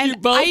 And you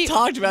both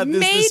talked about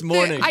this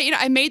morning.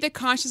 I made the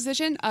conscious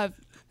decision of,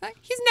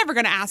 he's never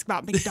going to ask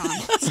about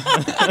McDonald's.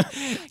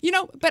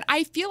 But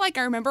I feel like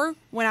I remember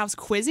when I was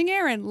quizzing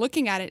Aaron,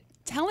 looking at it,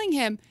 telling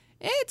him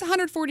it's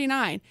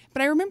 149,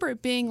 but I remember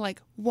it being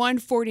like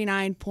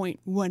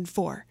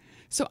 149.14.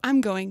 So I'm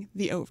going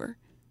the over.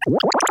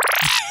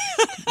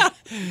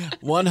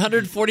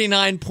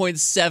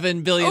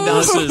 $149.7 billion.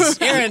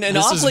 Aaron, an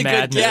awfully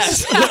good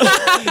guess.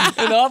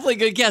 An awfully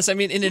good guess. I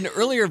mean, in an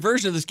earlier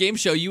version of this game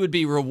show, you would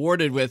be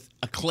rewarded with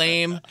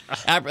acclaim,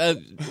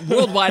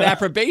 worldwide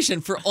approbation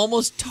for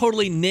almost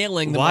totally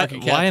nailing the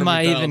market cap. Why am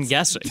I even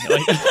guessing?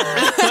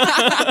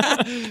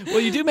 Well,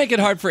 you do make it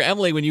hard for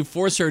Emily when you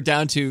force her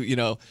down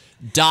to,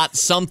 dot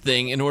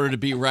something in order to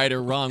be right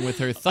or wrong with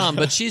her thumb.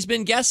 But she's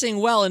been guessing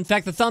well. In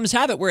fact, the thumbs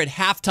have it. We're at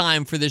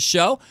halftime for this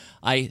show.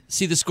 I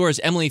see the scores: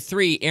 Emily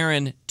 3,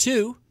 Aaron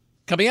 2.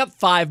 Coming up,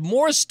 5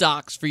 more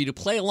stocks for you to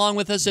play along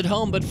with us at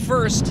home. But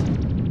first,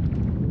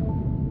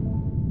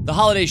 the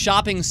holiday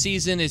shopping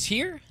season is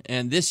here.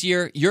 And this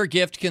year, your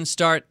gift can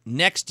start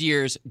next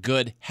year's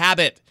good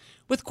habit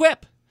with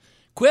Quip.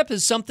 Quip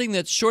is something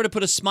that's sure to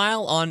put a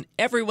smile on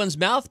everyone's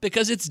mouth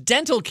because it's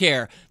dental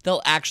care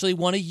they'll actually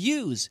want to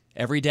use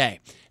every day.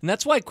 And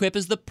that's why Quip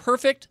is the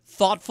perfect,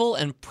 thoughtful,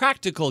 and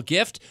practical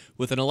gift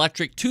with an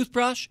electric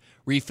toothbrush,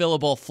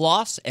 refillable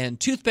floss,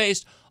 and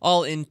toothpaste,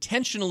 all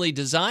intentionally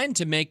designed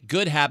to make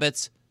good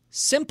habits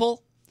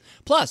simple.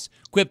 Plus,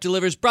 Quip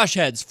delivers brush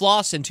heads,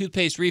 floss, and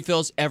toothpaste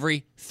refills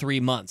every 3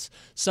 months.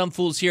 Some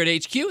fools here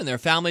at HQ and their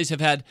families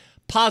have had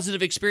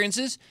positive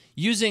experiences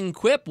using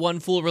Quip. One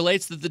fool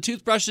relates that the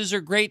toothbrushes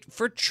are great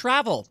for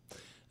travel.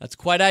 That's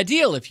quite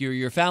ideal if you or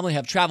your family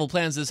have travel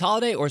plans this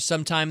holiday or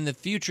sometime in the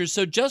future.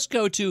 So just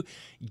go to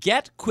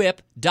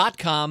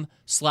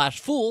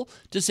getquip.com/fool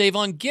to save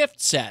on gift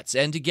sets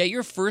and to get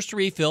your first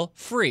refill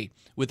free.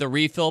 With a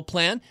refill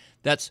plan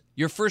That's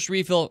your first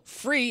refill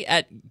free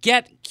at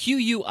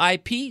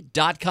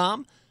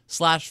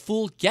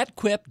getquip.com/fool,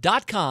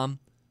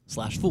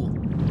 getquip.com/fool.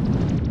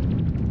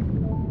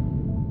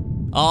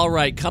 All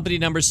right, company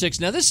number 6.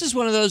 Now, this is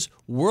one of those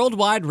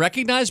worldwide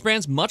recognized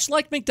brands, much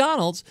like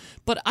McDonald's,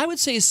 but I would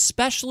say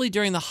especially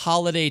during the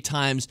holiday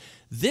times,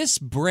 this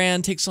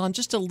brand takes on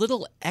just a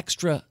little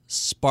extra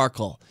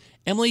sparkle.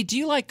 Emily, do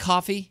you like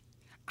coffee?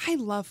 I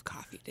love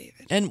coffee,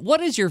 David. And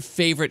what is your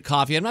favorite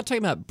coffee? I'm not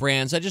talking about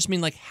brands. I just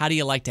mean, like, how do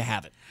you like to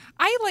have it?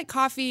 I like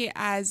coffee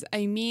as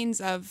a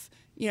means of,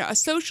 a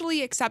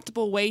socially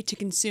acceptable way to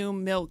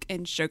consume milk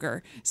and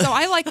sugar. So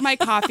I like my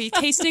coffee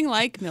tasting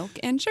like milk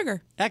and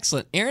sugar.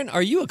 Excellent. Aaron,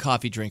 are you a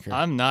coffee drinker?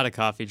 I'm not a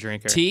coffee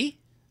drinker. Tea?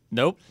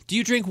 Nope. Do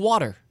you drink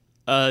water?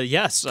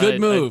 Yes.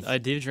 Good move. I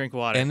do drink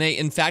water. And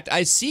in fact,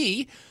 I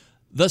see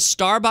the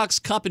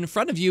Starbucks cup in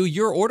front of you,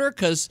 your order,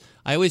 because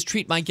I always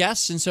treat my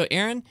guests. And so,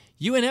 Aaron,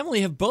 you and Emily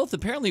have both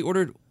apparently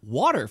ordered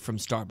water from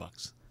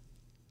Starbucks.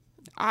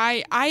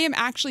 I am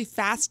actually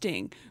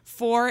fasting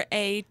for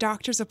a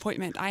doctor's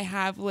appointment I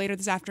have later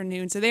this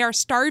afternoon. So they are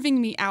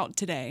starving me out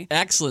today.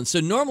 Excellent.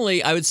 So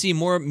normally I would see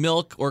more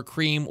milk or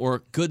cream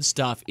or good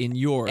stuff in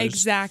yours.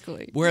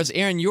 Exactly. Whereas,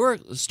 Aaron, your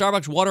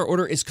Starbucks water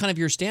order is kind of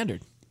your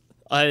standard.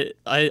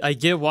 I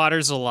get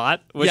waters a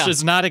lot, which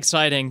is not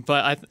exciting,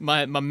 but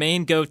my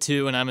main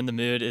go-to when I'm in the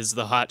mood is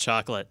the hot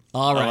chocolate.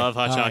 All right. I love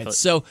hot chocolate. Right.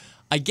 So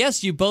I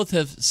guess you both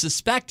have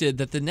suspected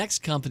that the next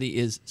company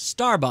is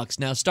Starbucks.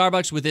 Now,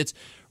 Starbucks with its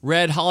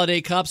red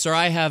holiday cups, or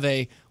I have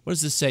what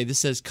does this say? This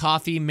says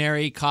Coffee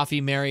Mary,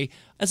 Coffee Mary.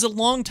 As a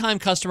longtime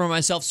customer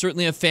myself,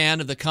 certainly a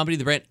fan of the company,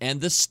 the brand,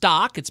 and the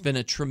stock. It's been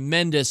a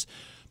tremendous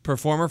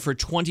performer for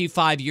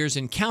 25 years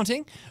and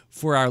counting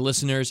for our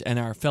listeners and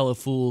our fellow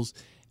fools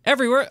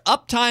everywhere,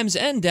 up times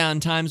and down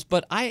times.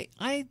 But I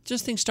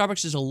just think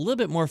Starbucks is a little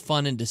bit more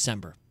fun in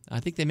December. I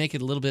think they make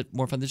it a little bit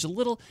more fun. There's a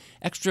little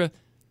extra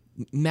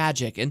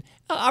magic and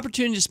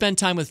opportunity to spend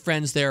time with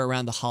friends there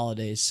around the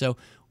holidays. So,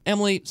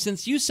 Emily,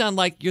 since you sound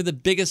like you're the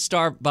biggest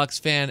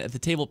Starbucks fan at the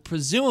table,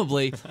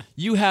 presumably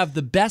you have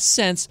the best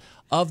sense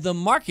of the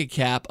market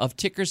cap of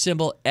ticker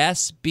symbol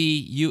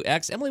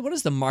SBUX. Emily, what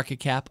is the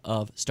market cap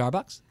of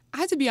Starbucks? I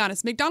have to be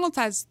honest, McDonald's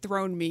has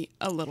thrown me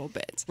a little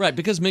bit. Right,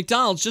 because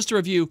McDonald's, just to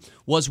review,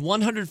 was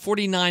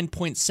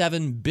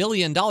 $149.7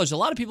 billion. A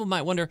lot of people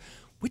might wonder,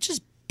 which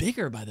is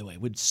bigger, by the way?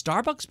 Would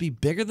Starbucks be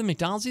bigger than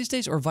McDonald's these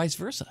days or vice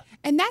versa?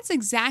 And that's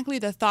exactly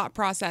the thought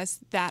process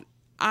that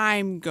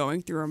I'm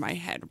going through in my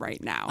head right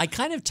now. I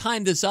kind of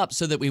timed this up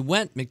so that we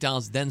went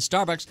McDonald's, then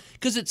Starbucks,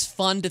 because it's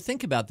fun to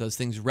think about those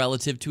things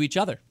relative to each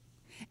other.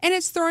 And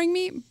it's throwing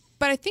me,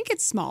 but I think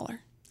it's smaller.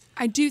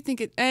 I do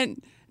think it,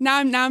 and now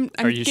I'm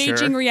gauging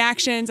sure?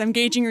 reactions. I'm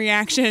gauging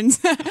reactions.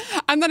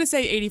 I'm going to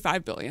say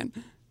 85 billion.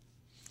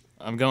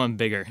 I'm going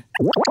bigger.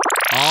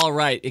 All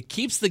right. It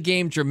keeps the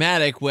game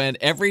dramatic when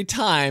every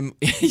time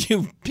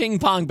you ping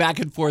pong back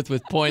and forth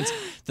with points,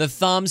 the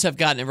thumbs have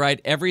gotten it right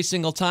every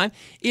single time.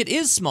 It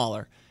is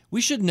smaller.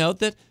 We should note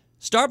that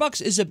Starbucks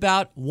is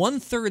about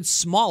 1/3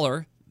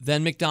 smaller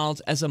than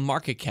McDonald's as a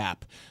market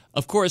cap.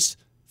 Of course,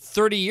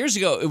 30 years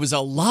ago, it was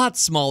a lot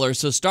smaller,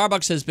 so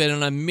Starbucks has been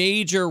on a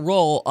major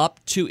roll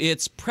up to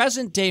its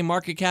present-day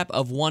market cap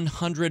of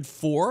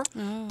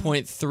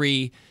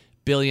 $104.3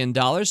 billion.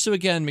 So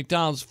again,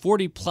 McDonald's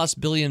 40+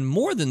 billion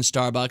more than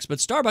Starbucks, but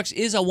Starbucks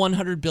is a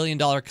 $100 billion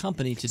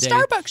company today.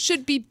 Starbucks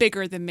should be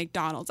bigger than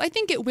McDonald's. I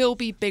think it will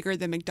be bigger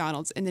than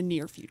McDonald's in the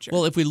near future.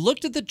 Well, if we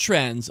looked at the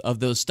trends of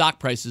those stock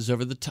prices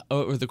over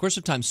the course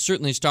of time,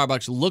 certainly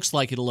Starbucks looks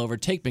like it'll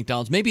overtake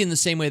McDonald's, maybe in the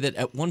same way that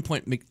at one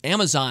point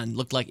Amazon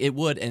looked like it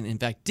would and in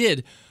fact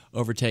did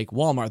overtake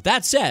Walmart.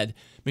 That said,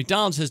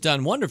 McDonald's has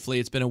done wonderfully.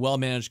 It's been a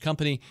well-managed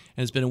company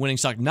and it's been a winning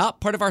stock.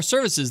 Not part of our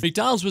services.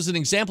 McDonald's was an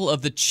example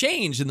of the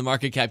change in the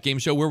Market Cap Game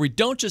Show where we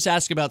don't just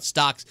ask about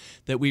stocks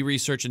that we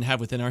research and have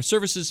within our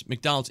services.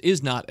 McDonald's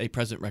is not a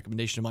present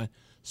recommendation of mine.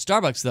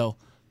 Starbucks, though,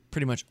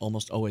 pretty much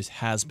almost always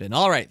has been.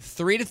 All right,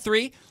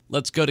 3-3.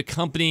 Let's go to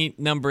company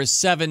number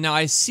 7. Now,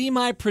 I see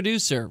my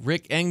producer,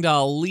 Rick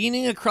Engdahl,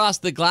 leaning across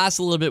the glass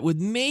a little bit with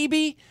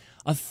maybe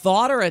a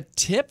thought or a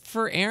tip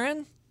for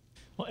Aaron.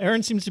 Well,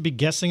 Aaron seems to be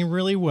guessing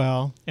really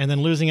well and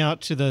then losing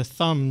out to the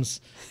thumbs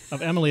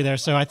of Emily there.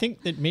 So I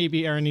think that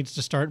maybe Aaron needs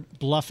to start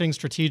bluffing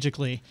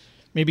strategically.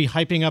 Maybe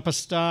hyping up a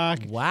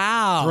stock.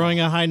 Wow. Throwing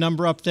a high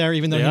number up there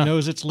even though he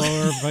knows it's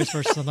lower, vice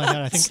versa, something like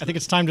that. I think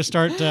it's time to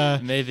start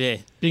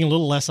maybe being a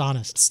little less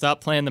honest. Stop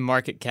playing the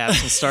market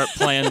caps and start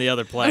playing the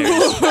other players.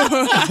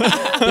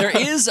 There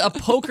is a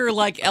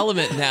poker-like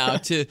element now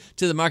to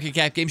the Market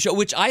Cap Game Show,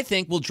 which I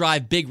think will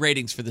drive big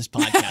ratings for this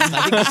podcast.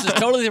 I think this is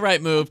totally the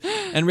right move.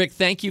 And Rick,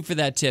 thank you for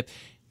that tip.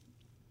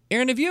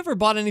 Aaron, have you ever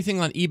bought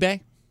anything on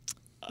eBay?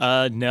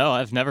 No,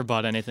 I've never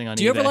bought anything on eBay.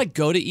 Do you ever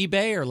go to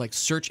eBay or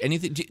search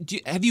anything?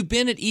 Have you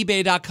been at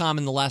eBay.com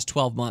in the last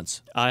 12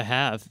 months? I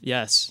have,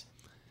 yes.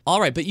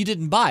 All right, but you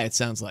didn't buy, it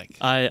sounds like.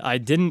 I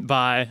didn't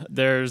buy.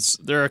 There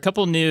are a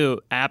couple new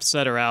apps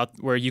that are out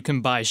where you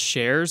can buy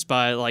shares,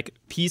 buy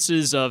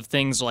pieces of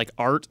things like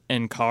art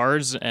and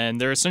cars,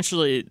 and they're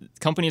essentially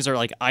companies are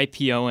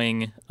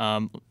IPOing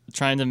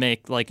trying to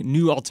make like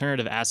new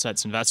alternative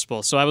assets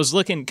investable. So I was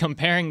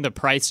comparing the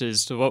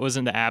prices to what was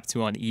in the app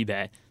to on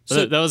eBay.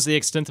 So that was the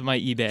extent of my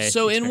eBay.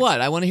 So in what?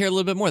 I want to hear a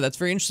little bit more. That's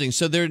very interesting.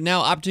 So there are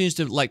now opportunities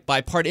to like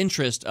buy part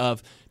interest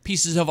of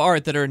pieces of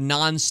art that are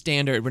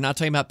non-standard. We're not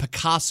talking about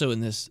Picasso in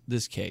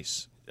this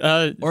case.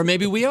 Or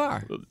maybe we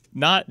are.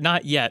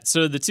 Not yet.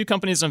 So the two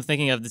companies I'm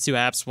thinking of, the two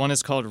apps, one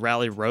is called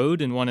Rally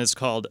Road and one is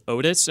called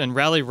Otis. And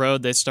Rally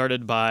Road, they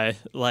started by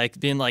like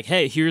being like,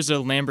 hey, here's a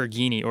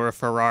Lamborghini or a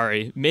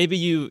Ferrari. Maybe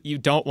you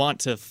don't want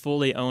to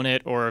fully own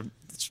it, or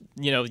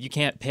you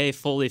can't pay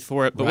fully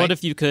for it. But what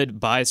if you could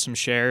buy some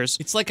shares?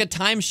 It's like a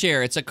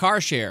timeshare. It's a car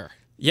share.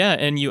 Yeah,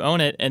 and you own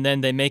it, and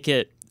then they make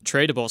it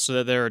tradable so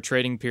that there are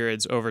trading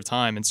periods over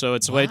time. And so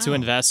it's a way to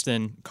invest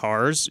in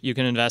cars. You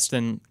can invest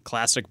in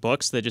classic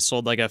books. They just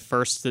sold like a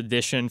first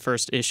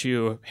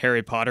issue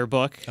Harry Potter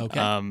book.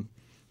 Okay.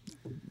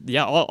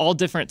 All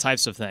different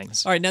types of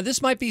things. All right, now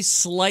this might be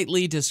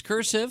slightly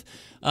discursive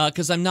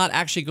because I'm not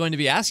actually going to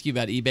be asking you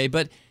about eBay,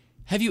 but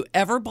have you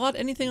ever bought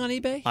anything on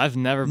eBay? I've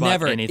never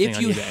bought anything on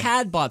eBay. If you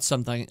had bought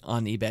something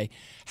on eBay,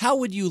 how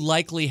would you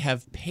likely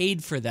have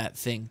paid for that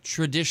thing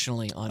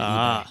traditionally on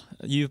eBay?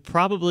 You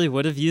probably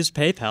would have used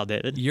PayPal,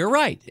 David. You're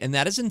right, and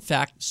that is in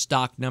fact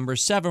stock number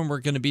 7 we're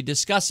going to be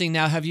discussing.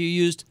 Now, have you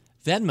used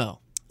Venmo?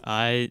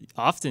 I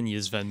often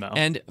use Venmo.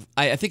 And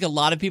I think a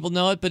lot of people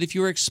know it, but if you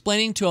were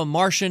explaining to a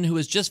Martian who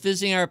was just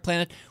visiting our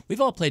planet,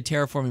 we've all played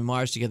Terraforming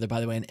Mars together, by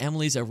the way, and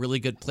Emily's a really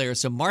good player,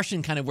 so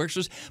Martian kind of works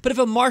for us. But if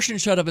a Martian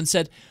showed up and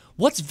said,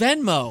 what's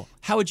Venmo?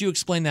 How would you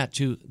explain that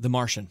to the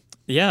Martian?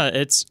 Yeah,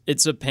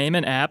 it's a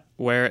payment app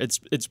where it's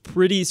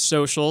pretty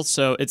social.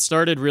 So it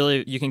started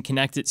really, you can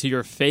connect it to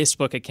your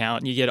Facebook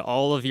account, and you get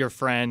all of your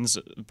friends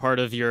part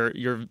of your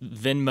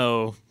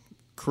Venmo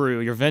crew,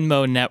 your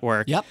Venmo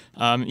network. Yep.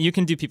 You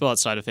can do people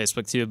outside of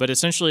Facebook too, but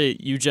essentially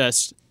you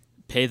just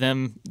pay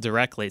them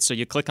directly. So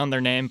you click on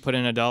their name, put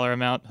in a dollar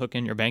amount, hook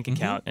in your bank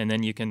account, and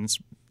then you can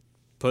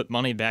put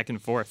money back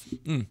and forth.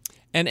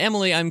 And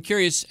Emily, I'm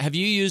curious, have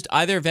you used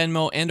either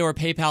Venmo and or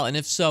PayPal, and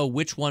if so,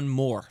 which one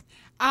more?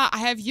 I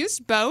have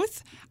used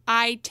both.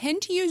 I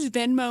tend to use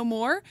Venmo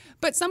more,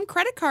 but some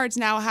credit cards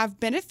now have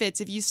benefits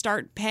if you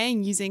start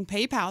paying using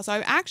PayPal. So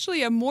I'm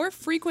actually a more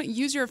frequent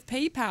user of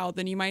PayPal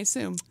than you might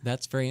assume.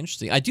 That's very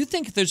interesting. I do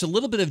think there's a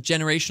little bit of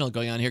generational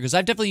going on here because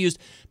I've definitely used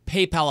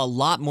PayPal a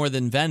lot more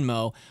than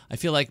Venmo. I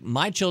feel like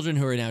my children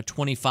who are now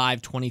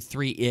 25,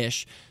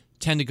 23-ish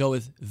tend to go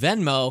with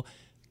Venmo.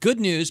 Good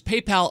news,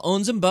 PayPal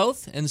owns them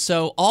both, and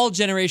so all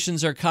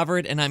generations are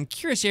covered. And I'm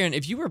curious, Aaron,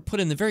 if you were put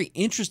in the very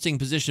interesting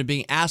position of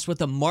being asked what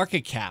the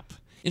market cap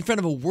in front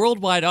of a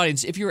worldwide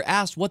audience, if you were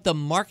asked what the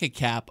market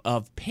cap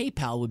of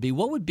PayPal would be,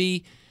 what would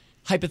be,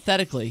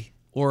 hypothetically,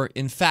 or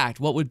in fact,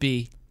 what would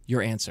be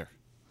your answer?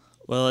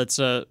 Well, it's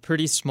a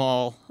pretty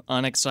small,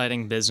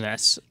 unexciting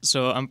business,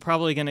 so I'm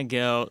probably going to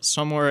go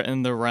somewhere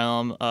in the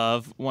realm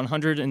of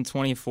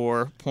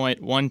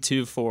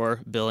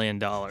 $124.124 billion.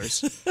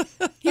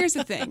 Here's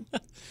the thing.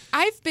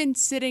 I've been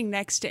sitting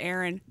next to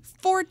Aaron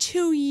for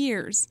 2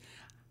 years.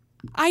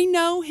 I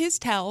know his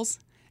tells,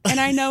 and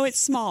I know it's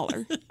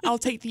smaller. I'll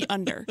take the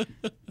under.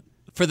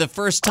 For the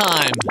first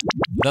time,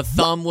 the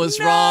thumb was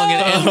wrong,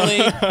 and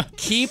Emily,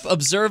 keep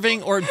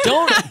observing, or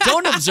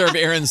don't observe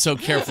Aaron so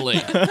carefully.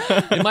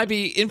 It might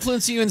be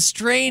influencing you in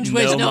strange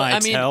ways.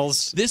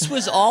 Tells. This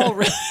was all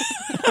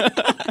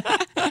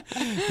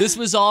this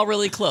was all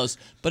really close.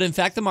 But in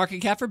fact, the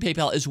market cap for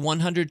PayPal is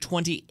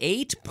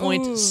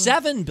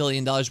 $128.7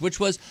 billion, which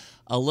was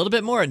a little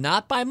bit more,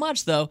 not by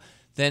much though,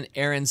 than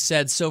Aaron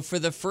said. So for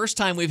the first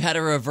time, we've had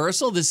a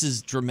reversal. This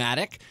is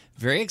dramatic.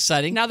 Very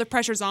exciting. Now the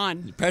pressure's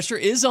on. The pressure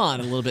is on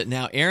a little bit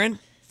now. Aaron,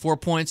 4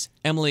 points.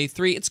 Emily,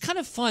 3. It's kind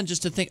of fun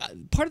just to think.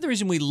 Part of the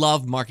reason we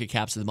love market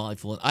caps of the Motley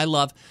Fool, and I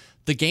love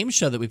the game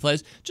show that we play,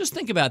 is just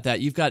think about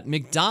that. You've got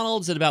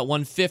McDonald's at about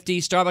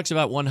 150, Starbucks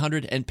about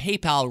 100, and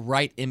PayPal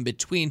right in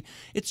between.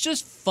 It's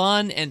just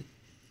fun and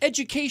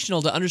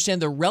educational to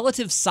understand the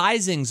relative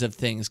sizings of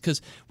things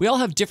because we all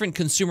have different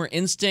consumer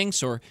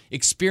instincts or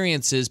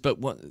experiences, but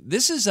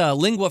this is a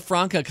lingua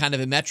franca kind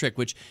of a metric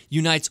which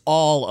unites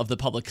all of the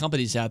public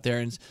companies out there.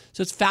 And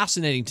so it's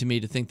fascinating to me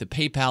to think that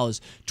PayPal is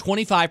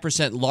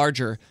 25%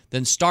 larger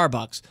than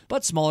Starbucks,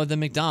 but smaller than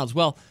McDonald's.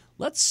 Well,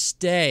 let's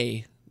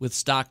stay with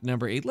stock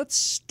number 8. Let's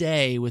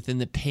stay within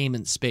the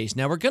payment space.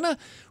 Now we're gonna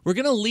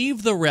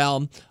leave the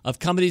realm of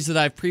companies that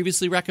I've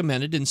previously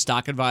recommended in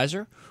Stock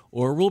Advisor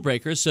or Rule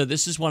Breakers. So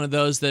this is one of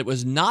those that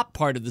was not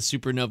part of the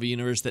Supernova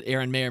universe that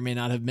Aaron may or may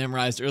not have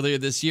memorized earlier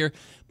this year.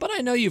 But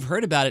I know you've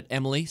heard about it,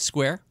 Emily.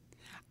 Square.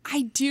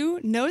 I do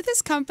know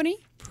this company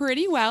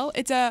pretty well.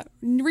 It's a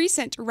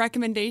recent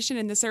recommendation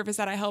in the service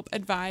that I help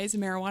advise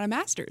marijuana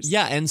masters.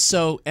 Yeah, and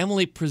so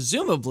Emily,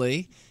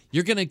 presumably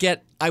you're going to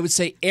get, I would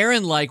say,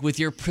 Aaron-like with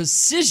your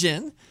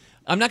precision.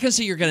 I'm not going to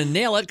say you're going to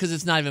nail it because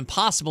it's not even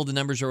possible. The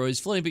numbers are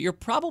always floating, but you're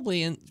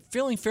probably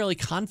feeling fairly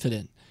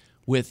confident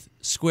with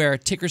Square,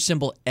 ticker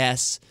symbol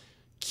SQ.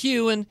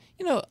 And,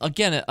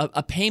 again,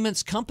 a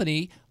payments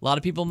company, a lot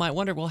of people might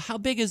wonder, well, how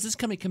big is this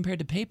company compared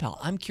to PayPal?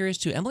 I'm curious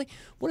too. Emily,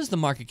 what is the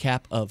market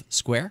cap of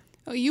Square?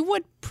 Oh, you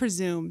would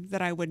presume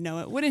that I would know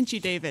it, wouldn't you,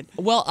 David?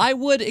 Well, I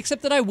would,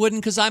 except that I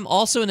wouldn't because I'm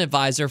also an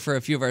advisor for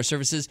a few of our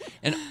services.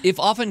 And if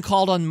often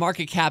called on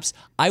market caps,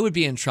 I would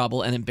be in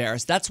trouble and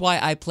embarrassed. That's why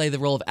I play the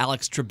role of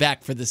Alex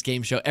Trebek for this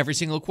game show every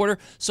single quarter,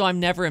 so I'm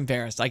never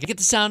embarrassed. I get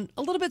to sound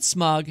a little bit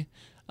smug.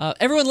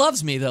 Everyone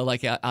loves me, though,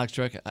 like Alex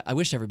Trebek. I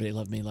wish everybody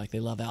loved me like they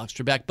love Alex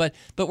Trebek. But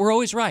we're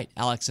always right,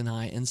 Alex and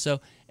I. And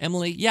so,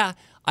 Emily, yeah,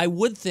 I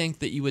would think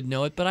that you would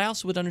know it, but I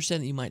also would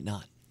understand that you might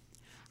not.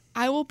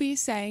 I will be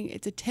saying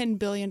it's a $10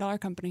 billion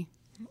company.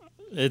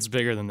 It's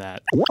bigger than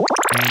that.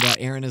 And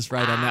Aaron is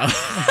right on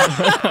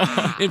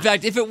that. In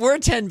fact, if it were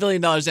 $10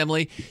 billion,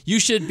 Emily, you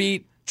should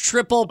be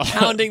triple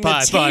pounding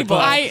the table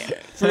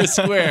for a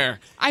square.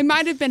 I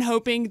might have been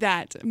hoping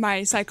that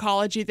my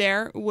psychology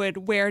there would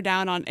wear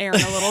down on Aaron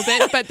a little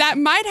bit, but that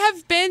might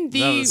have been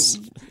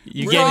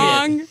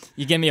wrong.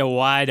 You gave me a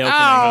wide opening.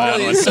 On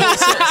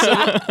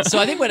that one. So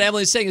I think what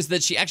Emily's saying is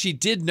that she actually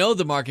did know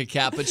the market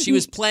cap, but she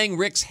was playing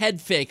Rick's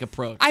head fake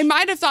approach. I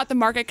might have thought the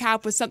market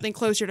cap was something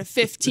closer to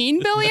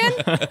 $15 billion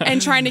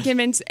and trying to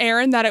convince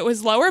Aaron that it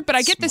was lower, but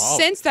I get the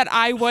sense that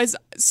I was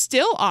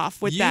still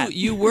off with that.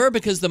 You were,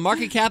 because the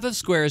market cap of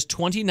Square is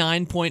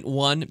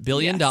 $29.1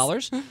 billion.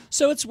 Yes.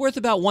 So it's worth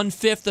about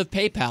 1/5 of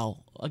PayPal.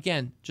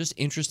 Again, just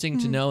interesting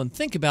to know and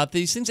think about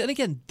these things. And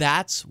again,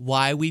 that's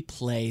why we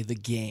play the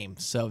game.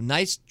 So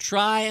nice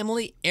try,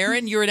 Emily.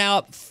 Aaron, you're now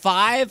up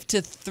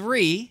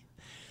 5-3.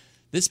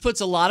 This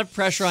puts a lot of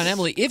pressure on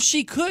Emily. If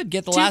she could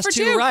get the last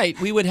two right,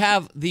 we would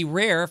have the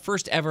rare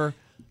first ever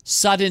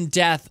sudden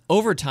death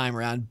overtime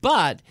round.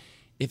 But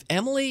if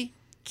Emily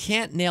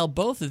can't nail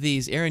both of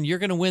these, Aaron, you're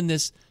going to win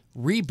this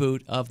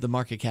reboot of the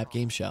Market Cap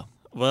Game Show.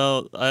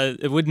 Well,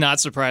 it would not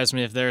surprise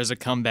me if there is a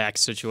comeback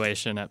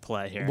situation at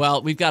play here.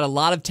 Well, we've got a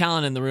lot of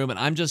talent in the room, and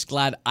I'm just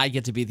glad I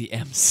get to be the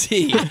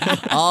MC.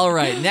 All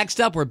right, next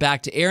up, we're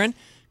back to Aaron,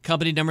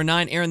 company number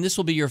 9. Aaron, this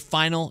will be your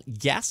final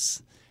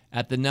guess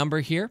at the number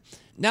here.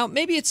 Now,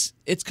 maybe it's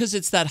because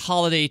it's that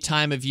holiday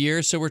time of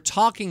year, so we're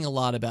talking a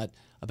lot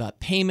about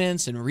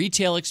payments and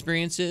retail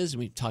experiences,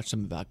 and we've talked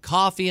some about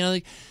coffee and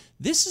other.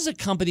 This is a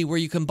company where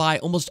you can buy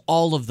almost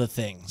all of the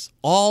things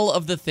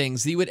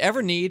that you would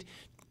ever need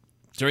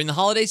during the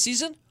holiday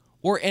season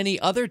or any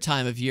other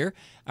time of year.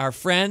 Our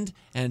friend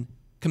and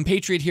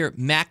compatriot here,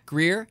 Mac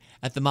Greer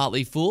at The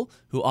Motley Fool,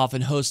 who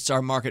often hosts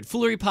our Market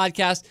Foolery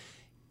podcast.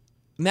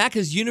 Mac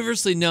is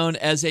universally known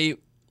as a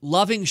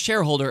loving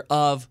shareholder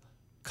of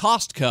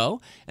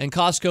Costco, and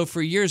Costco for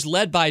years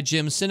led by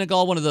Jim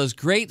Sinegal, one of those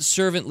great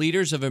servant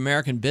leaders of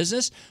American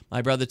business.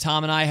 My brother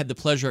Tom and I had the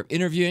pleasure of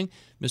interviewing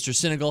Mr.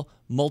 Sinegal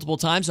multiple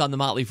times on the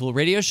Motley Fool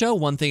radio show.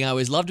 One thing I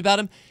always loved about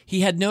him,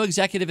 he had no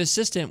executive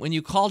assistant. When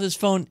you called his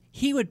phone,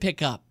 he would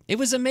pick up. It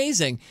was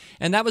amazing.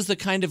 And that was the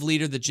kind of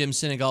leader that Jim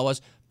Sinegal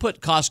was.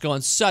 Put Costco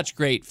on such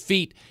great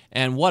feet,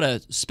 and what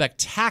a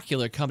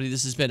spectacular company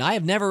this has been. I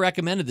have never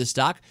recommended this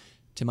stock,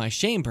 to my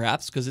shame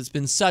perhaps, because it's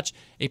been such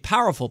a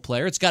powerful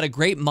player. It's got a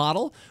great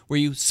model where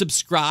you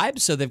subscribe,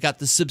 so they've got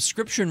the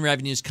subscription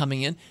revenues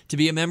coming in to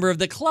be a member of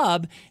the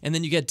club, and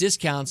then you get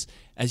discounts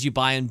as you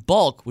buy in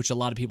bulk, which a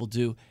lot of people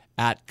do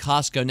at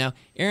Costco. Now,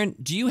 Aaron,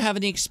 do you have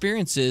any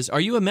experiences?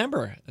 Are you a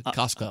member at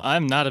Costco?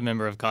 I'm not a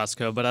member of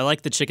Costco, but I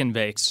like the chicken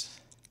bakes.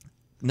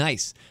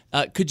 Nice.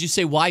 Could you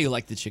say why you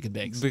like the chicken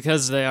bakes?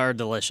 Because they are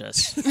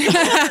delicious.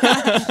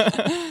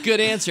 Good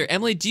answer.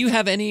 Emily, do you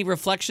have any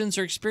reflections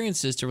or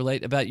experiences to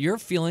relate about your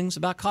feelings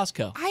about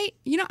Costco?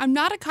 I'm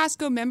not a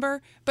Costco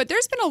member, but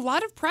there's been a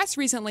lot of press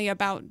recently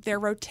about their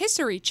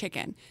rotisserie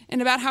chicken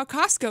and about how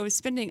Costco is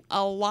spending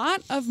a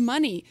lot of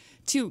money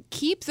to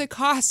keep the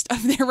cost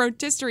of their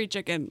rotisserie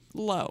chicken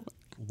low.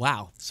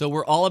 Wow. So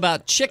we're all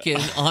about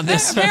chicken on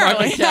this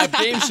Market Cap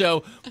Game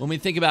Show when we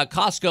think about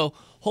Costco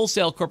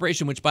Wholesale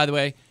Corporation, which, by the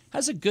way,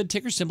 has a good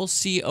ticker symbol,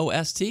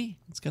 COST.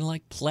 It's going to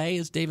like play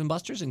as Dave &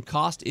 Buster's, and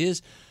cost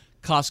is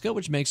Costco,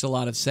 which makes a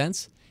lot of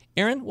sense.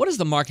 Aaron, what is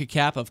the market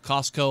cap of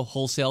Costco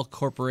Wholesale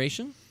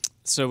Corporation?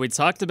 So we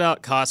talked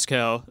about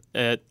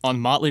Costco on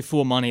Motley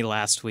Fool Money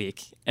last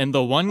week, and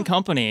the one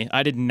company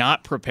I did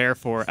not prepare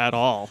for at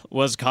all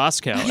was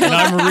Costco, and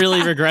I'm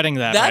really regretting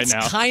that right now.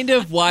 That's kind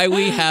of why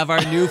we have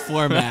our new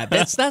format.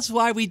 That's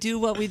why we do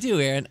what we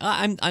do, Aaron.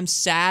 I'm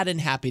sad and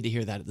happy to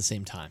hear that at the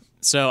same time.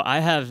 So I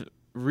have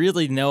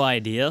really no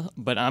idea,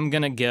 but I'm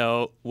going to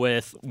go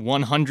with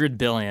 100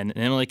 billion, and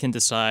Emily can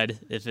decide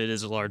if it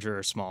is larger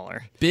or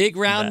smaller. Big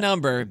round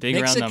number. Big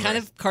Makes round it number. kind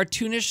of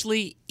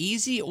cartoonishly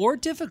easy or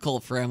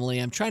difficult for Emily.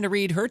 I'm trying to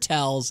read her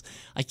tells.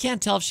 I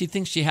can't tell if she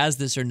thinks she has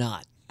this or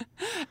not.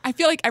 I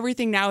feel like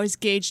everything now is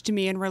gauged to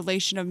me in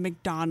relation of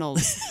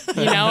McDonald's.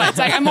 It's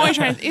like I'm always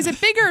trying to, is it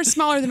bigger or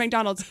smaller than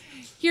McDonald's?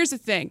 Here's the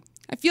thing.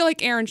 I feel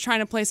like Aaron's trying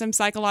to play some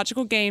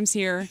psychological games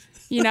here,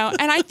 and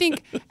I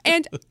think,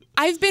 and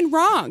I've been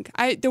wrong.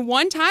 The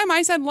one time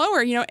I said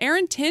lower,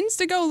 Aaron tends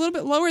to go a little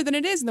bit lower than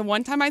it is. And the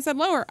one time I said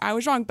lower, I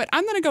was wrong. But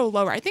I'm going to go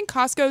lower. I think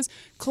Costco's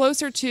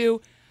closer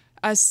to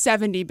a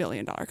 $70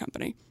 billion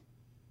company.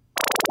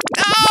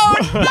 Oh,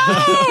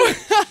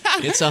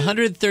 no! It's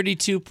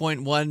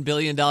 $132.1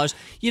 billion.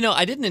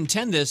 I didn't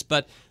intend this,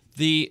 but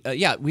we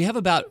have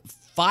about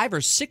 5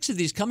 or 6 of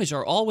these companies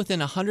are all within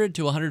 100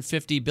 to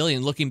 150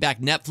 billion. Looking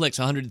back, Netflix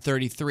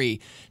 133,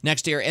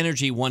 NextEra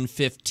Energy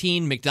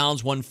 115,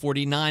 McDonald's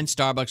 149,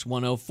 Starbucks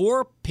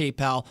 104,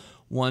 PayPal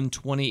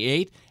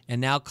 128,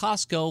 and now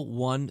Costco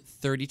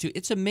 132.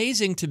 It's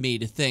amazing to me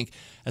to think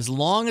as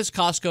long as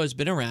Costco has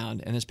been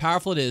around and as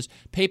powerful it is,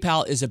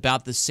 PayPal is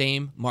about the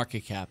same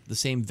market cap, the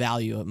same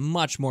value, a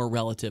much more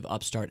relative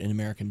upstart in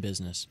American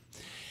business.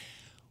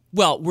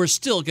 Well, we're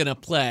still going to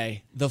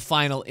play the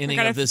final inning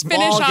of this ball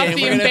game. Finish off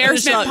the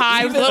embarrassment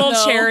pie with little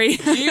Cherry.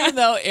 Even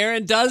though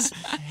Aaron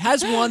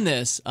has won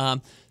this,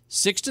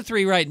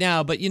 6-3 right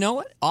now. But you know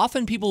what?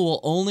 Often people will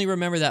only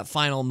remember that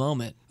final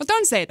moment. Well,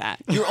 don't say that.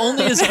 You're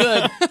only as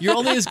good. You're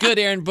only as good,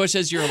 Aaron Bush,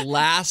 as your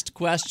last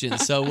question.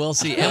 So we'll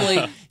see.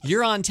 Emily,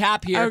 you're on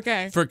tap here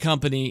for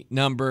company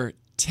number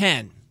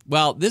 10.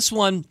 Well, this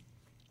one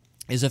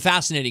is a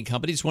fascinating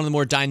company. It's one of the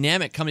more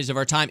dynamic companies of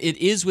our time. It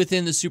is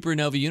within the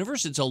supernova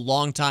universe. It's a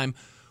longtime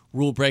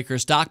rule breaker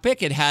stock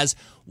pick. It has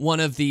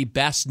one of the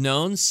best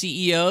known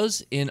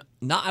CEOs in,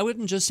 I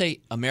wouldn't just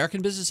say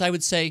American business, I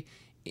would say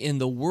in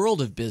the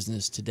world of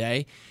business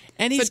today.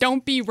 And so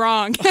don't be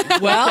wrong.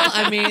 Well,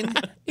 I mean,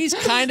 he's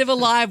kind of a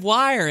live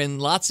wire,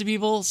 and lots of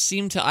people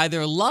seem to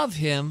either love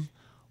him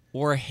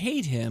or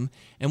hate him.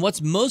 And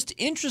what's most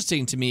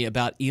interesting to me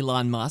about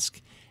Elon Musk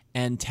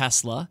and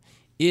Tesla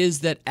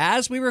is that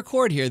as we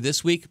record here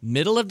this week,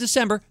 middle of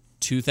December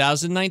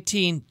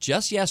 2019,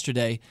 just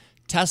yesterday,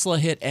 Tesla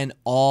hit an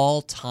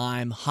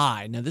all-time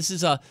high. Now, this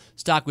is a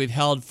stock we've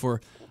held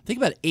for, I think,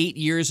 about 8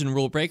 years in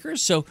Rule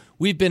Breakers. So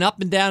we've been up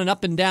and down and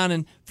up and down.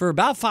 And for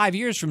about 5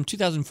 years, from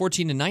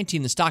 2014 to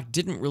 19, the stock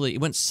it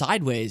went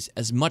sideways.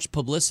 As much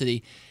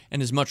publicity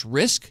and as much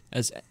risk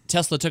as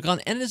Tesla took on,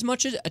 and as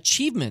much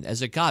achievement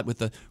as it got with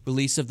the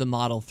release of the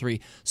Model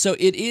 3. So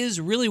it is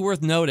really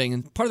worth noting,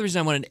 and part of the reason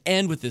I wanted to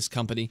end with this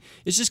company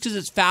is just because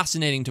it's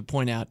fascinating to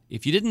point out.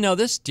 If you didn't know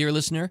this, dear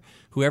listener,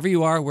 whoever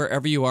you are,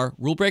 wherever you are,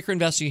 Rule Breaker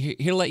Investing here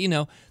to let you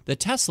know that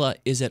Tesla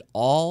is at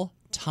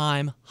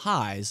all-time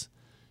highs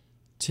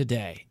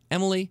today.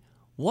 Emily,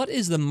 what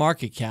is the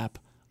market cap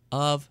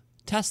of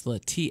Tesla,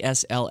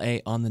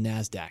 TSLA, on the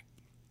NASDAQ?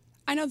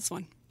 I know this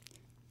one.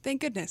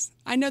 Thank goodness.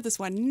 I know this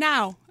one.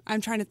 Now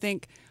I'm trying to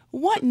think,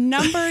 what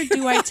number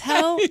do I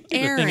tell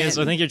Aaron? The thing is,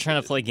 I think you're trying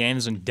to play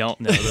games and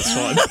don't know this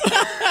one.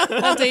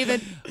 Well,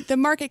 David, the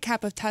market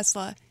cap of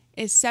Tesla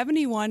is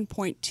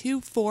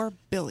 $71.24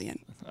 billion.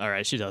 All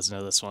right, she does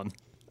know this one.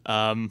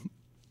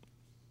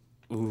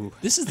 Ooh.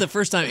 This is the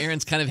first time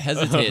Aaron's kind of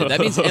hesitated. That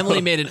means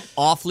Emily made an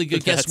awfully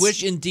good guess,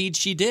 which indeed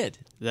she did.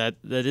 That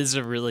is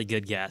a really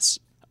good guess.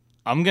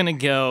 I'm going to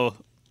go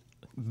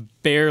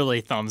barely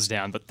thumbs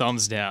down, but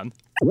thumbs down.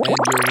 And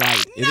you're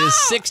right. It is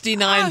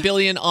 $69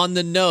 billion on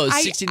the nose,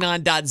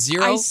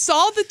 69.0. I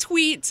saw the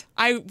tweet.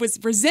 I was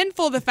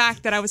resentful of the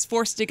fact that I was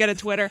forced to get a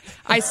Twitter.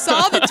 I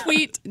saw the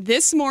tweet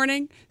this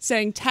morning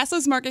saying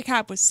Tesla's market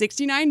cap was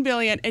 $69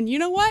 billion. And you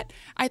know what?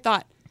 I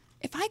thought,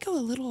 if I go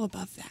a little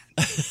above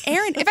that,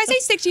 Aaron, if I say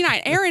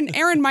 69,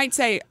 Aaron might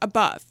say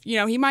above. You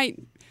know, he might.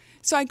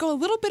 So I go a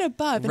little bit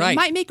above, and it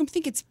might make him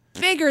think it's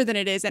bigger than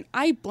it is, and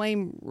I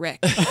blame Rick.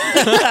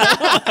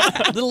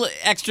 A little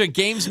extra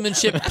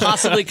gamesmanship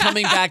possibly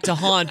coming back to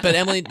haunt, but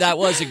Emily, that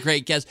was a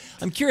great guess.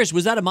 I'm curious,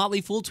 was that a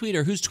Motley Fool tweet,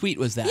 or whose tweet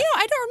was that? You know,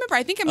 I don't remember.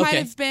 I think it might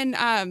have been,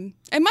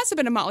 it must have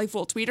been a Motley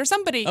Fool tweet, or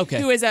somebody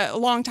who is a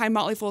longtime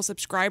Motley Fool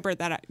subscriber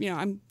that,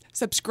 I'm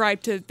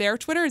subscribed to their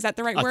Twitter. Is that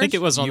the right word? I think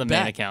it was on the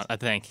main account, I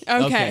think.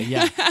 Okay,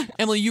 yeah.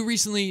 Emily, you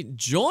recently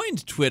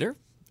joined Twitter.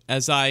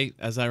 As I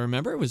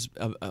remember, it was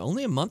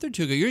only a month or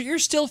two ago. You're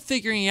still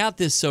figuring out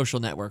this social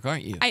network,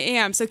 aren't you? I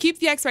am. So keep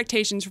the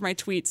expectations for my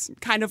tweets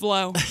kind of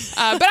low.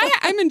 But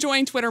I'm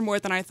enjoying Twitter more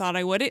than I thought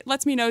I would. It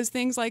lets me know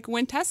things like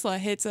when Tesla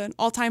hits an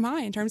all-time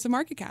high in terms of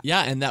market cap.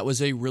 Yeah, and that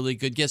was a really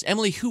good guess.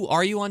 Emily, who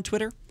are you on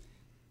Twitter?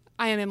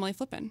 I am Emily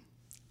Flippin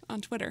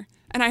on Twitter.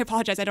 And I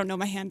apologize, I don't know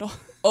my handle.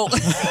 Oh.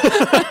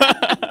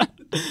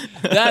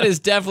 That is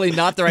definitely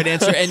not the right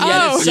answer, and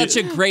yet it's such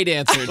a great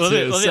answer,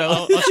 too.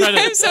 I'll try to...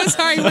 I'm so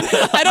sorry. I don't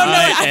know.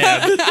 I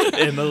am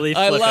Emily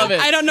Flippin. I love it.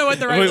 I don't know what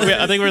the right word is.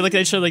 I think we're looking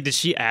at each other like, did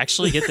she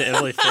actually get the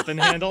Emily Flippin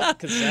handle?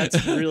 Because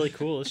that's really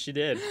cool. She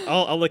did.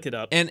 I'll look it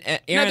up. And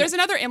Aaron, no, there's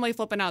another Emily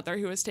Flippin out there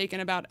who has taken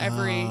about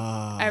every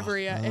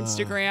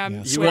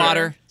Instagram.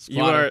 Squatter.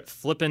 You are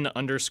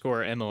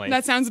Flippin_Emily.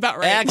 That sounds about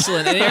right.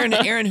 Excellent. And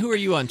Aaron, who are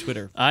you on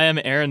Twitter? I am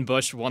Aaron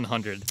Bush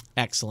 100.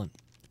 Excellent.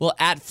 Well,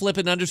 at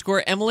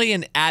Flippin_Emily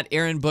and at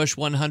Aaron Bush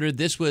 100.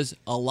 This was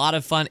a lot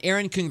of fun.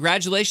 Aaron,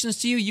 congratulations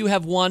to you. You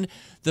have won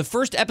the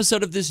first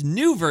episode of this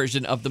new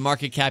version of the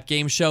Market Cap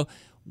Game Show.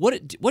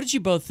 What did you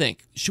both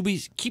think? Should we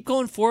keep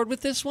going forward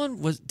with this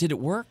one? Did it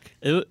work?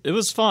 It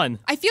was fun.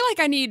 I feel like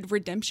I need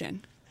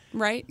redemption,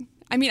 right?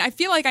 I mean, I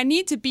feel like I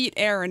need to beat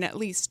Aaron at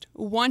least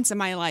once in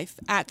my life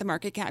at the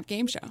Market Cap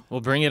Game Show. We'll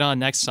bring it on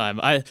next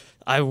time.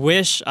 I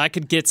wish I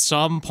could get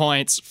some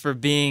points for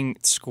being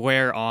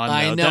square on, though.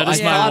 I know. That is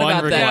I my thought one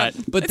about regret.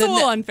 that. But it's a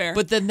little unfair.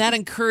 But then that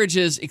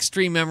encourages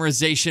extreme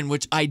memorization,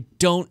 which I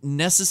don't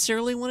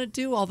necessarily want to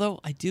do,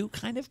 although I do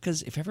kind of,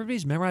 because if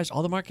everybody's memorized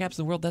all the market caps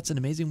in the world, that's an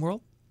amazing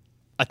world.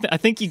 I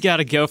think you got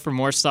to go for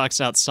more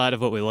stocks outside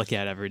of what we look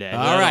at every day.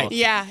 All right.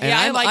 Yeah, And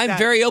I like I'm that.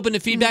 very open to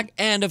feedback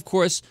and, of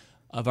course,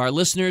 of our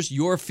listeners,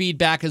 your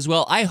feedback as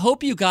well. I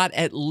hope you got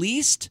at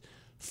least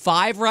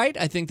 5 right.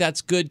 I think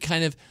that's good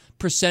kind of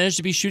percentage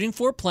to be shooting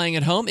for playing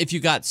at home. If you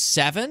got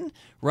 7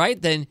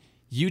 right, then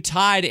you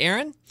tied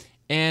Aaron.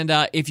 And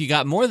if you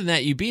got more than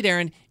that, you beat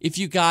Aaron. If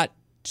you got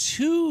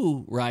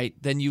 2 right,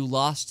 then you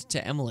lost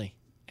to Emily.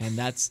 And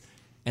that's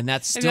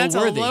still that's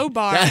worthy. a low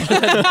bar.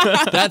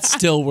 That's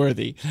still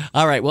worthy.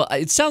 All right. Well,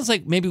 it sounds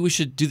like maybe we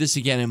should do this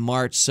again in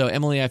March. So,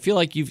 Emily, I feel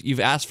like you've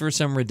asked for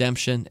some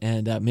redemption,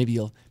 and maybe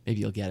you'll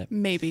get it.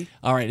 Maybe.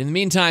 All right. In the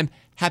meantime,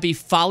 happy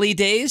Folly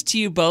Days to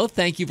you both.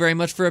 Thank you very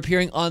much for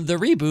appearing on the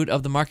reboot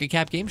of the Market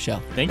Cap Game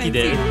Show. Thank you,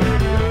 Thank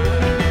Dave.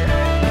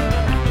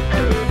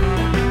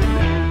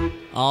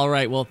 All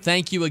right. Well,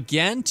 thank you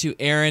again to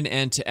Aaron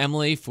and to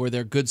Emily for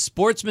their good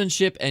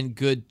sportsmanship and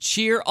good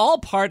cheer, all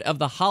part of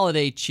the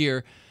holiday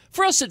cheer.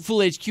 For us at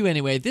Fool HQ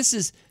anyway, this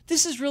is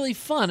really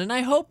fun, and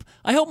I hope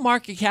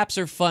market caps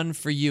are fun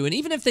for you. And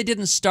even if they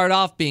didn't start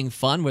off being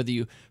fun, whether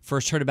you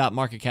first heard about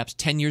market caps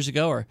 10 years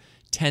ago or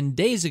 10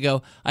 days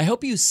ago, I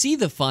hope you see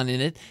the fun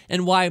in it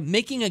and why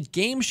making a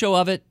game show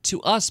of it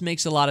to us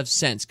makes a lot of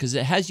sense, because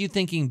it has you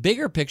thinking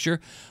bigger picture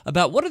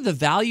about what are the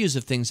values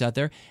of things out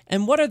there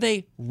and what are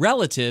they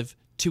relative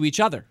to each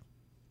other.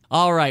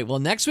 All right, well,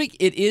 next week,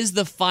 it is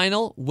the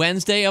final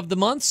Wednesday of the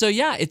month. So,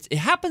 yeah, it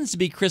happens to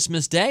be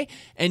Christmas Day,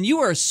 and you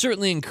are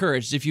certainly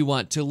encouraged, if you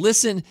want, to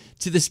listen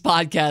to this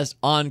podcast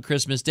on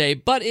Christmas Day.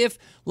 But if,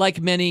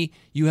 like many,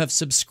 you have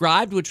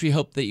subscribed, which we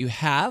hope that you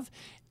have,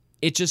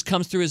 it just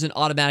comes through as an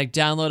automatic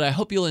download. I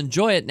hope you'll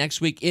enjoy it next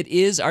week. It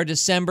is our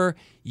December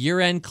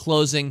year-end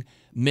closing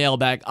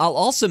mailbag. I'll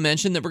also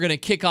mention that we're going to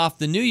kick off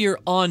the new year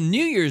on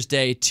New Year's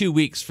Day 2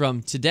 weeks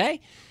from today.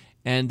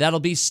 And that'll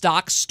be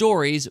Stock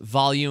Stories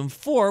Volume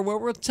 4, where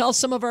we'll tell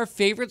some of our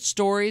favorite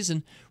stories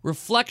and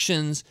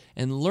reflections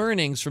and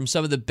learnings from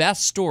some of the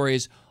best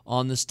stories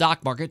on the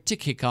stock market to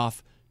kick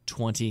off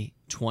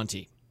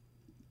 2020.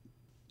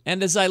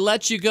 And as I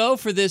let you go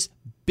for this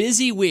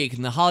busy week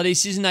in the holiday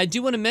season, I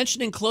do want to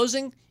mention in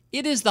closing,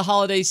 it is the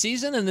holiday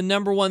season, and the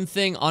number one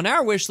thing on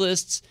our wish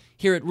lists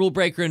here at Rule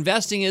Breaker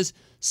Investing is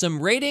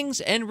some ratings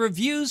and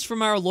reviews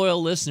from our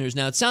loyal listeners.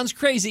 Now, it sounds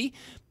crazy,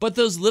 but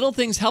those little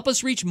things help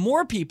us reach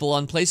more people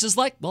on places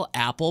like, well,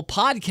 Apple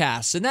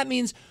Podcasts. And that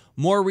means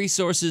more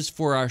resources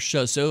for our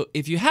show. So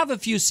if you have a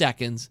few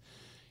seconds,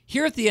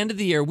 here at the end of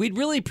the year, we'd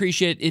really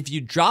appreciate it if you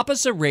drop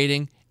us a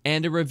rating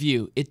and a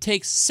review. It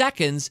takes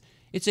seconds.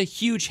 It's a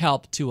huge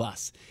help to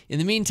us. In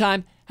the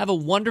meantime, have a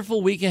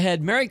wonderful week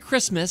ahead. Merry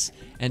Christmas,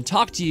 and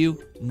talk to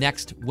you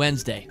next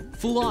Wednesday.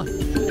 Fool on.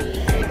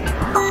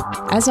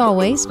 As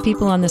always,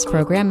 people on this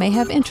program may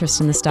have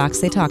interest in the stocks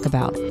they talk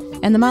about,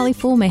 and the Motley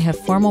Fool may have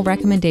formal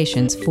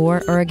recommendations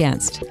for or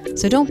against.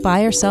 So don't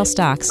buy or sell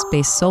stocks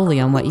based solely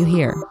on what you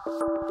hear.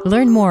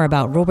 Learn more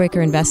about rule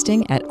breaker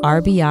investing at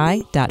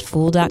rbi.fool.com.